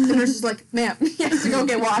 The nurse is like, ma'am, you have to go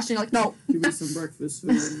get washed. And you're like, no. Give me some breakfast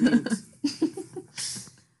food and meat.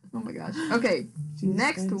 Oh my gosh. Okay,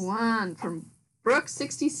 next Christ. one from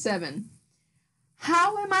Brooke67.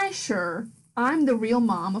 How am I sure I'm the real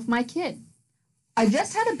mom of my kid? I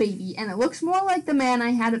just had a baby and it looks more like the man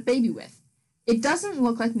I had a baby with. It doesn't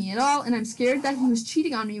look like me at all, and I'm scared that he was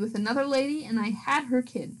cheating on me with another lady and I had her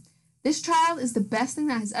kid. This child is the best thing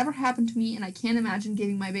that has ever happened to me, and I can't imagine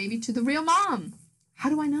giving my baby to the real mom. How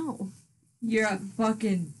do I know? You're a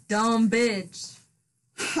fucking dumb bitch.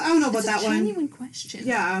 I don't know about It's that a one. genuine question.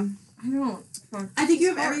 Yeah. I don't. Fuck. I think you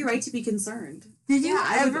have every right to be concerned. Did you Yeah,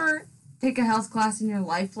 I would- ever take a health class in your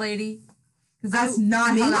life, lady? Because I- that's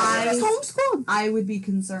not me how neither. that I- works. homeschooled. I would be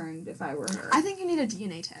concerned if I were her. I think you need a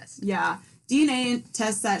DNA test. Yeah. DNA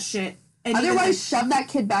test that shit. And Otherwise, shove that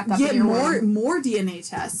kid back up get in your womb. more DNA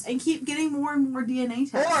tests and keep getting more and more DNA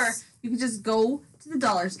tests. Or you could just go to the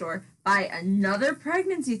dollar store, buy another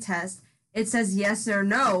pregnancy test. It says yes or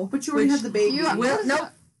no. but you already which have the baby. You- will nope.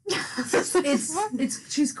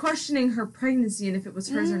 It's she's questioning her pregnancy and if it was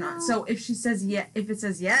hers or not. So if she says if it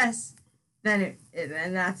says yes, then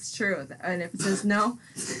then that's true. And if it says no,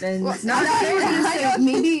 then it's not. I know,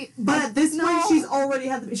 maybe. But at this point, she's already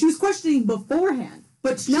had the. She was questioning beforehand,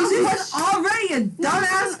 but she's This is already a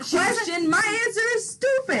dumbass question. My answer is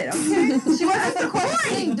stupid. Okay. She wasn't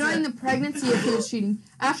questioning during the pregnancy if he was cheating.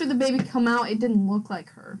 After the baby come out, it didn't look like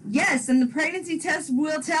her. Yes, and the pregnancy test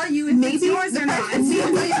will tell you if Maybe it's yours the or not. pregnancy-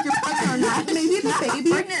 if you're pregnant or not. Maybe the baby.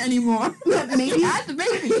 Pregnant anymore. Maybe Had the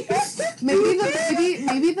baby.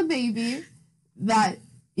 maybe the baby that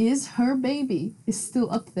is her baby is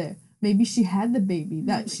still up there. Maybe she had the baby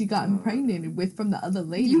that she got impregnated with from the other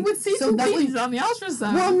lady. You would see so two that babies one, on the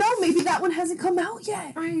ultrasound. well, no, maybe that one hasn't come out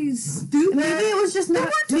yet. Are you stupid? Maybe it was just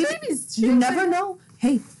not. Maybe, babies. you never know.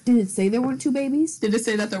 Hey, did it say there were 2 babies? Did it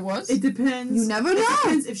say that there was? It depends. You never It know.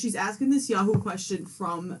 depends if she's asking this Yahoo question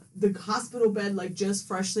from the hospital bed, like just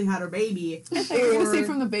freshly had her baby, I thought you were gonna say or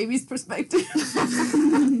from the baby's perspective.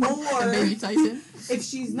 or Baby Tyson. if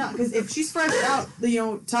she's not, because if she's fresh out,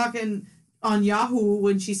 talking on Yahoo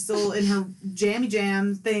when she's still in her jammy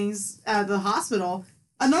jam things at the hospital,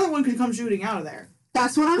 another one could come shooting out of there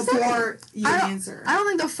That's what I'm saying. before you I don't- answer. I don't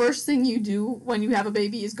think the first thing you do when you have a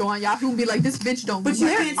baby is go on Yahoo and be like, this bitch don't But look you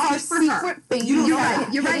like can't me. see it for her. secret baby. You don't You're know.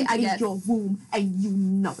 right. You're right, I hidden in guess. your womb, and you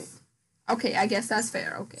know it. Okay, I guess that's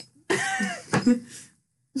fair. Okay.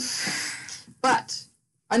 But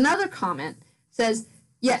another comment says,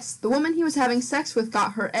 yes, the woman he was having sex with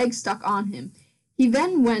got her egg stuck on him. He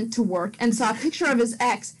then went to work and saw a picture of his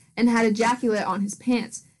ex and had ejaculate on his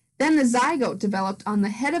pants. Then the zygote developed on the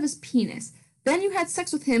head of his penis. Then you had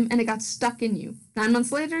sex with him and it got stuck in you. 9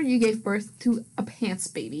 months later, you gave birth to a pants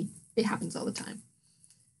baby. It happens all the time.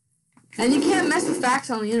 And you can't mess with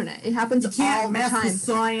facts on the internet. It happens You can't all the mess time. with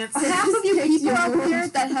science. Half of you Takes people your out word. there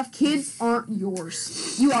that have kids aren't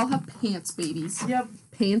yours. You all have pants babies. Yep.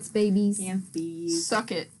 Pants babies. Can't be.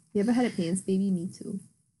 Suck it. You ever had a pants baby? Me too.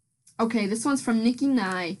 Okay, this one's from Nikki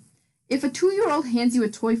Nye. If a 2-year-old hands you a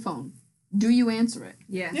toy phone, do you answer it?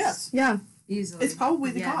 Yes. Yes. Yeah. Easily. It's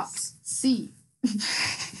probably the Yes. cops. C.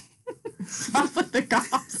 Probably the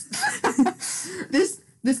cops.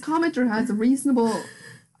 this commenter has a reasonable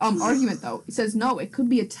argument though. He says no, it could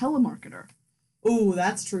be a telemarketer. Ooh,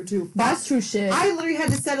 that's true too. That's true shit. I literally had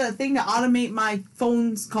to set a thing to automate my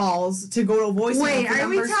phone's calls to go to voicemail. Wait, for are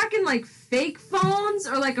we numbers. talking like fake phones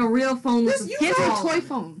or like a real phone with This- a you pin It's a hole? toy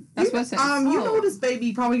phone. That's what it says. You Oh. know this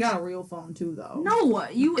baby probably got a real phone too, though. No,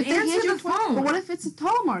 you If they hand answer you the a toy- phone. But what if it's a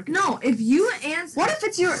telemarketer? No, if you answer. What if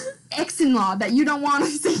it's your ex-in-law that you don't want to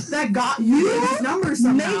see? That got you his number Make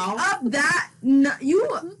somehow. up that you.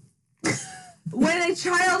 When a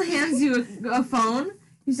child hands you a phone,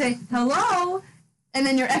 you say hello. And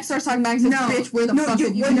then your ex starts talking back and says, No. bitch, where the fuck you,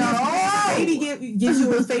 have you when been? your baby gives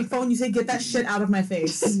you a fake phone, you say, "Get that shit out of my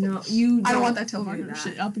face." No, you. I don't want that do telemarketer that.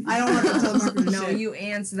 shit up. I don't want that telemarketer No, shit. you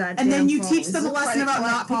answer that. And then damn you phone. teach them a lesson about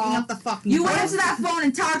not picking up the fucking You phone. answer that phone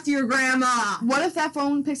and talk to your grandma. What if that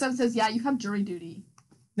phone picks up and says, yeah, you have jury duty?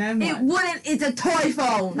 Then It what? wouldn't. It's a toy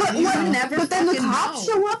phone. But, You what, never but then the fucking cops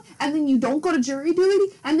know. show up, and then you don't go to jury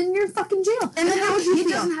duty, and then you're in fucking jail. And then how the would you kid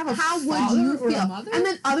feel? doesn't have a how would father you or a feel? mother? And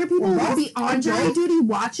then other people Or will be both. on Or jury both. duty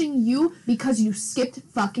watching you because you skipped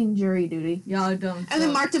fucking jury duty. Y'all don't. And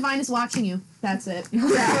then Mark Devine is watching you. That's it.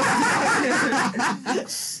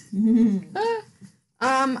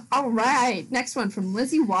 All right. Next one from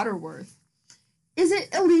Lizzie Waterworth. Is it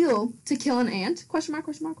illegal to kill an ant? Question mark,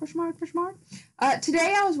 question mark, question mark, question mark.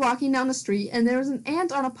 Today I was walking down the street and there was an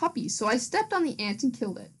ant on a puppy, so I stepped on the ant and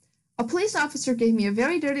killed it. A police officer gave me a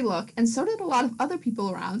very dirty look, and so did a lot of other people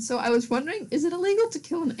around, so I was wondering, is it illegal to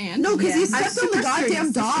kill an ant? No, because Yeah. you stepped on the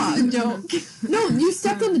goddamn dog. Joke. No, you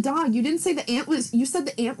stepped on the dog. You didn't say the ant was. You said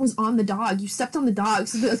the ant was on the dog. You stepped on the dog.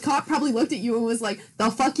 So the cop probably looked at you and was like, "The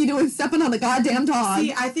fuck you doing stepping on the goddamn dog?"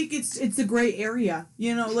 See, I think it's a gray area,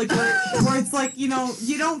 you know, like where it's like, you know,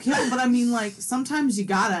 you don't kill, but I mean, like sometimes you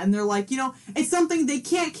gotta, and they're like, you know, it's something they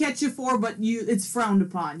can't catch you for, but it's frowned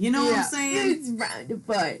upon. You know what Yeah. I'm saying? It's round,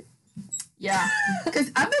 but Yeah. Because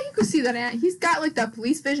I bet you could see that ant. He's got, like, that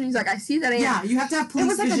police vision. He's like, I see that ant. Yeah, you have to have police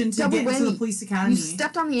was like a vision to double get into the whammy. police academy. You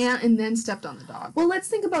stepped on the ant and then stepped on the dog. well, let's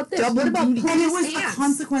think about this. Double What about duty. police and it was ants? a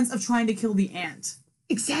consequence of trying to kill the ant.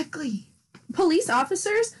 Exactly. Police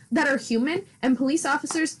officers that are human and police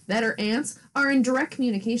officers that are ants are in direct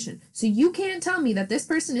communication. So you can't tell me that this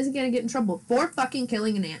person isn't going to get in trouble for fucking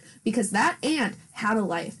killing an ant because that ant had a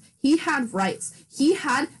life. He had rights. He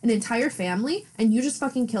had an entire family, and you just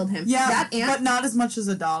fucking killed him. Yeah, that ant. but not as much as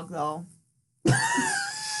a dog, though.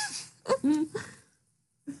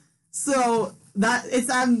 So that it's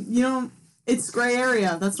you know, it's gray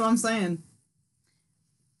area. That's what I'm saying.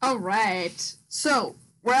 All right. So,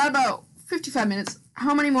 we're at about 55 minutes.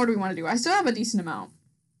 How many more do we want to do? I still have a decent amount.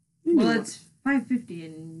 Well, it's 5:50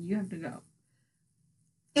 and you have to go.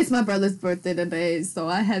 It's my brother's birthday today, so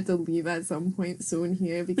I had to leave at some point soon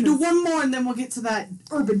here because Do one more, and then we'll get to that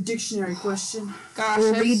Urban Dictionary question. Gosh,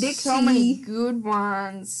 Well, there's so many Dixie. good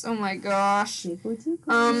ones. Oh my gosh.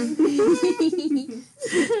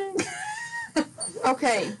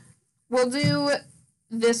 Okay, we'll do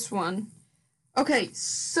this one. Okay,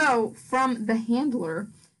 so from the handler,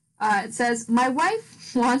 it says, my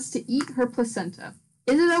wife wants to eat her placenta.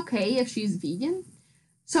 Is it okay if she's vegan?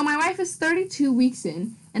 So my wife is 32 weeks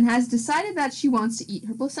in and has decided that she wants to eat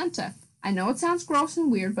her placenta. I know it sounds gross and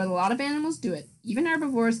weird, but a lot of animals do it, even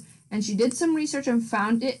herbivores, and she did some research and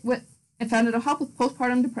found it'll help with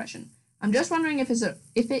postpartum depression. I'm just wondering if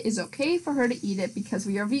it is okay for her to eat it because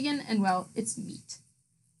we are vegan and, well, it's meat.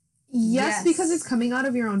 yes, Yes. because it's coming out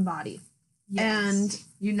of your own body. And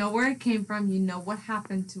You know where it came from. You know what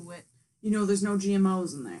happened to it. You know, there's no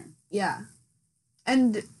GMOs in there. yeah.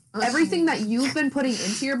 And everything that you've been putting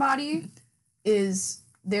into your body is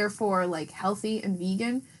therefore like healthy and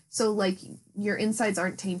vegan. So like your insides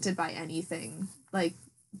aren't tainted by anything like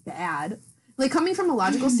bad. Like coming from a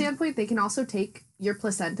logical standpoint, they can also take your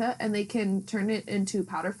placenta and they can turn it into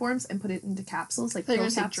powder forms and put it into capsules, like I thought you were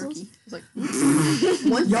pill gonna say capsules. jerky. I was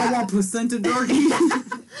like, One Y'all cap- want placenta jerky?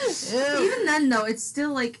 Even then, though, it's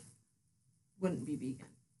still like wouldn't be vegan.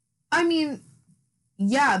 I mean,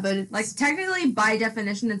 yeah, but it's, Like technically, by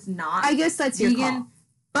definition, it's not I guess that's your vegan. call.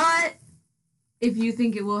 But if you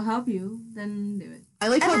think it will help you, then do it. I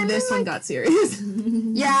like And how I mean, this one like- got serious.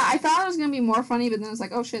 yeah, I thought it was gonna be more funny, but then I was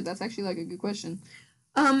like, oh shit, that's actually like a good question.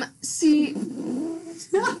 See,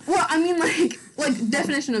 well, I mean, like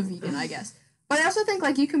definition of vegan, I guess. But I also think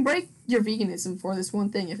like you can break your veganism for this one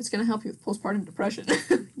thing if it's gonna help you with postpartum depression.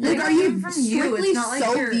 Like, It's are you coming from you, strictly it's not like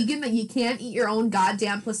so you're- vegan that you can't eat your own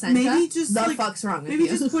goddamn placenta? Maybe just, the like, fuck's wrong with Maybe you?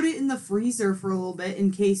 just put it in the freezer for a little bit in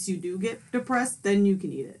case you do get depressed. Then you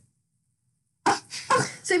can eat it.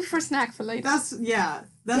 Save it for a snack for later. That's Yeah,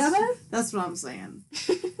 man. that's what I'm saying.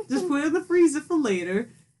 Just put it in the freezer for later,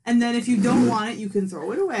 and then if you don't want it, you can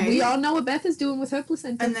throw it away. We all know what Beth is doing with her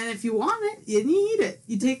placenta. And then if you want it, you eat it.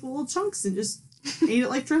 You take little chunks and just eat it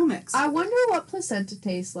like trail mix. I wonder what placenta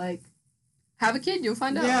tastes like. Have a kid, you'll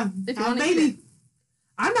find out. Yeah, if you have want a to eat baby. it.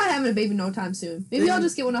 I'm not having a baby no time soon. Maybe Then- I'll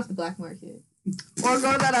just get one off the black market. Or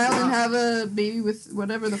go to that island, have a baby with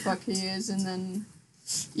whatever the fuck he is, and then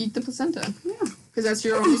eat the placenta. Yeah. Because that's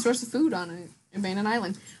your only source of food on an abandoned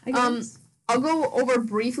island. I guess. I'll go over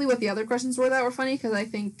briefly what the other questions were that were funny, because I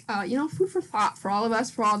think, food for thought for all of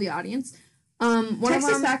us, for all the audience. One text of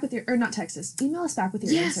us them, back with your, or not text us, email us back with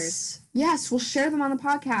your answers. yes, yes, we'll share them on the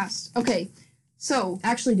podcast. Okay, so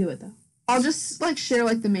Actually do it though. I'll just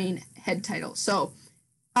share the main head title. So,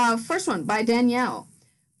 first one by Danielle.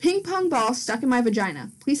 Ping pong ball stuck in my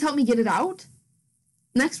vagina. Please help me get it out.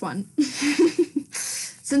 Next one.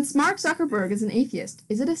 Since Mark Zuckerberg is an atheist,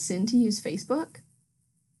 is it a sin to use Facebook?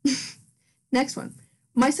 Next one.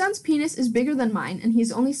 My son's penis is bigger than mine and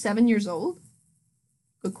he's only 7 years old?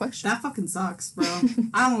 Good question. That fucking sucks, bro. I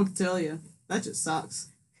don't know what to tell you. That just sucks.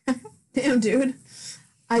 Damn, dude.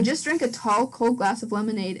 I just drank a tall, cold glass of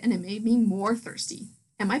lemonade and it made me more thirsty.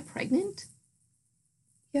 Am I pregnant?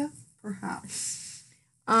 Perhaps.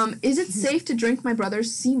 Is it safe to drink my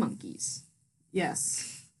brother's sea monkeys?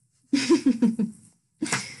 Yes.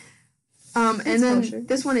 And That's then kosher.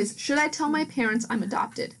 this one is, should I tell my parents I'm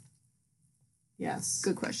adopted? Yes.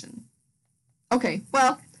 Good question. Okay,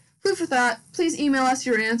 well, food for thought. Please email us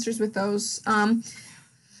your answers with those.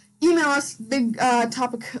 Email us, big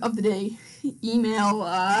topic of the day. Email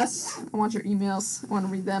us. I want your emails. I want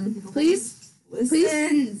to read them. Please.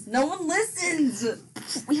 Listens. No one listens.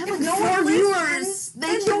 We have like No 4 one viewers. listens.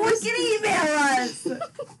 They No one can email us.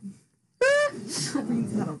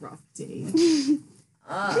 Corinne's had a rough day. She's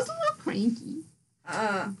a little cranky.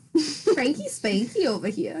 Frankie Spanky over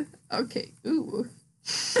here. Okay. Ooh.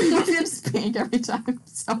 I did spank every time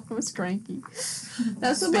someone was cranky.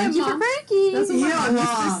 That's what Spank my you for mom. cranky. That's what my Yeah, mom used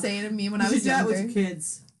wow. to say to me when You I was should do that younger. with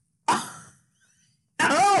kids.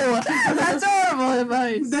 No! That's horrible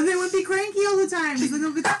advice. Then they would be cranky all the time because then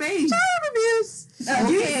they'll get spanked. Child abuse.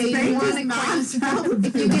 Okay, Spank you is want to not crank? child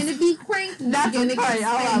If you're gonna be cranky, That's you're a gonna fight. get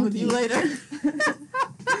I'll have with you spanky. later.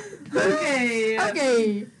 Okay.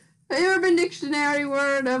 Okay. Urban Dictionary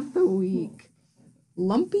word of the week.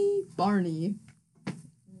 Lumpy Barney.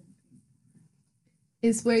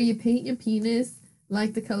 It's where you paint your penis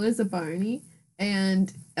like the colors of Barney,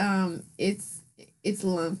 and it's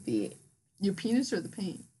lumpy. Your penis or the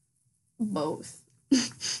paint? Both.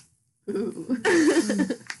 Ooh.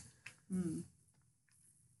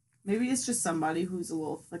 Maybe it's just somebody who's a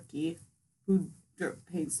little flicky who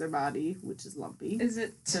paints their body, which is lumpy, Is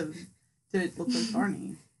it to look like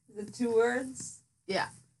Barney. is it 2 words? Yeah.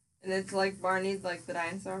 And it's like Barney, like the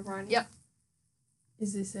dinosaur Barney? Yep.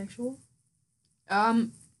 Is this sexual?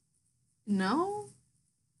 No.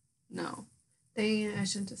 No. Dang it, I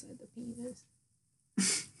shouldn't have said the penis.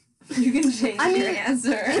 You can change I mean, your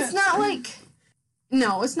answer. It's not like...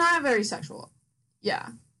 No, it's not very sexual. Yeah.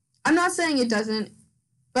 I'm not saying it doesn't...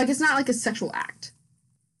 Like, it's not like a sexual act.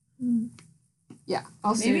 Yeah,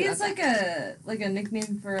 I'll say Maybe that. it's like a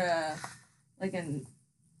nickname for like an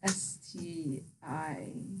STI.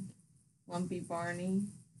 Lumpy Barney.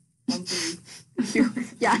 Lumpy.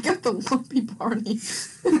 Yeah, I got the lumpy Barney.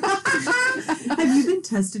 Have you been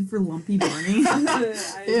tested for lumpy Barney? Ew.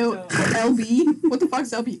 LB? What the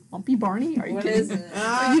fuck's LB? Lumpy Barney? Are you What kidding? is it?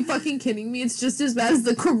 Are you fucking kidding me? It's just as bad as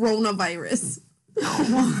the coronavirus.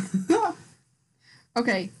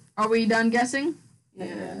 Okay, are we done guessing?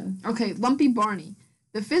 Yeah. Okay, Lumpy Barney.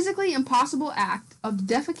 The physically impossible act of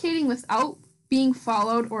defecating without being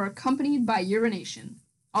followed or accompanied by urination,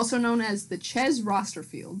 also known as the Ches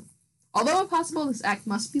Rosterfield. Although impossible, this act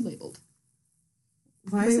must be labeled.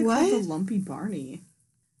 Why is Wait, it what? called the lumpy Barney?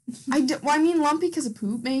 I mean lumpy because of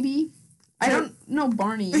poop, maybe? I don't know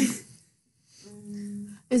Barney.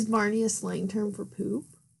 Is Barney a slang term for poop?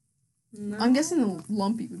 No. I'm guessing the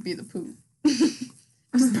lumpy would be the poop.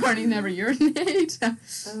 Does Barney never urinate?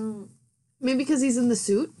 Maybe because he's in the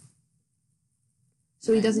suit?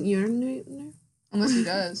 So he doesn't urinate in there? Unless he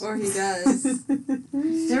does. Or he does.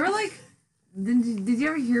 They were like, did you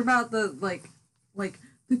ever hear about the like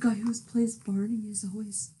the guy who plays Barney is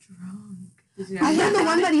always drunk? Did you I ever heard the hear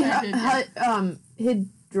one that he I did, hid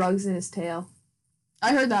drugs in his tail.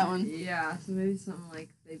 I heard that one. Yeah, so maybe something like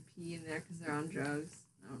they pee in there because they're on drugs.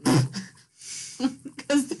 I don't know.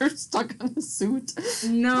 Because they're stuck on a suit.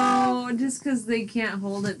 No, just because they can't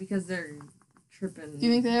hold it because they're tripping. Do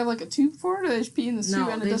you think they have like a tube for it, or they just pee in the suit No,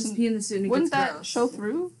 and it they just doesn't? pee in the suit and it Wouldn't gets that gross. show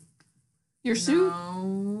through your suit?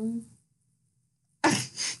 No.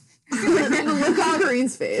 Look on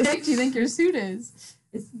Green's How face. thick do you think your suit is?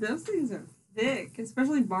 Those things are thick,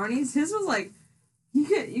 especially Barney's. His was like,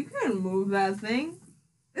 you couldn't move that thing.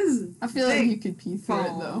 This is I feel like thick you could pee through it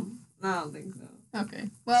though. foam. No, I don't think so. Okay,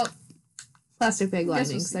 well, Plastic bag Guess we'll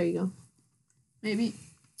linings. see. There you go. maybe.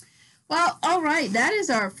 Well, all right, that is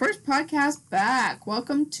our first podcast back.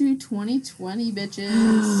 Welcome to 2020,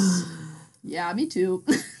 bitches. Yeah, me too.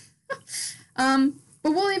 But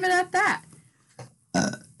we'll leave it at that.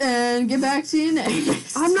 And get back to you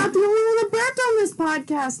next. I'm not the only one that burped on this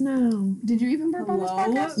podcast now. Did you even burp on this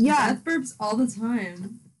podcast? Yeah. Beth burps all the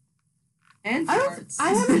time. And I don't. farts. I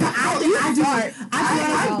haven't.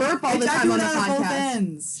 I burp all the time on the podcast.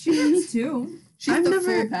 Ends. She burps too. She's I've the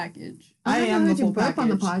never- full package. I I've am never the heard you full burp on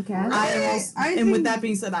the package. podcast. I am also, I and think- with that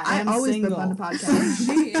being said, I am always single. burp on the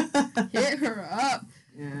podcast. Hit her up.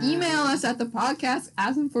 Email us at the podcast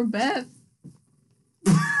asking for Beth.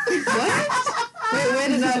 What?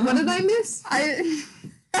 Wait, what did I miss?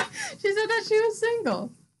 She said that she was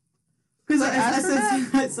single. Because Like,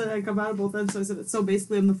 ask for I said I come out of both ends, so I said so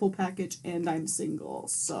basically I'm the full package and I'm single,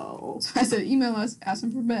 so. So I said email us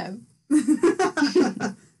asking for Beth.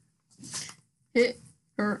 Hit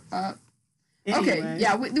her up. Okay, Anyway.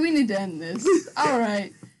 yeah, we need to end this. All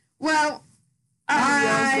right. Well, Adios,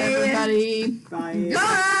 bye, everybody. Bye.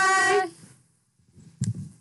 Bye.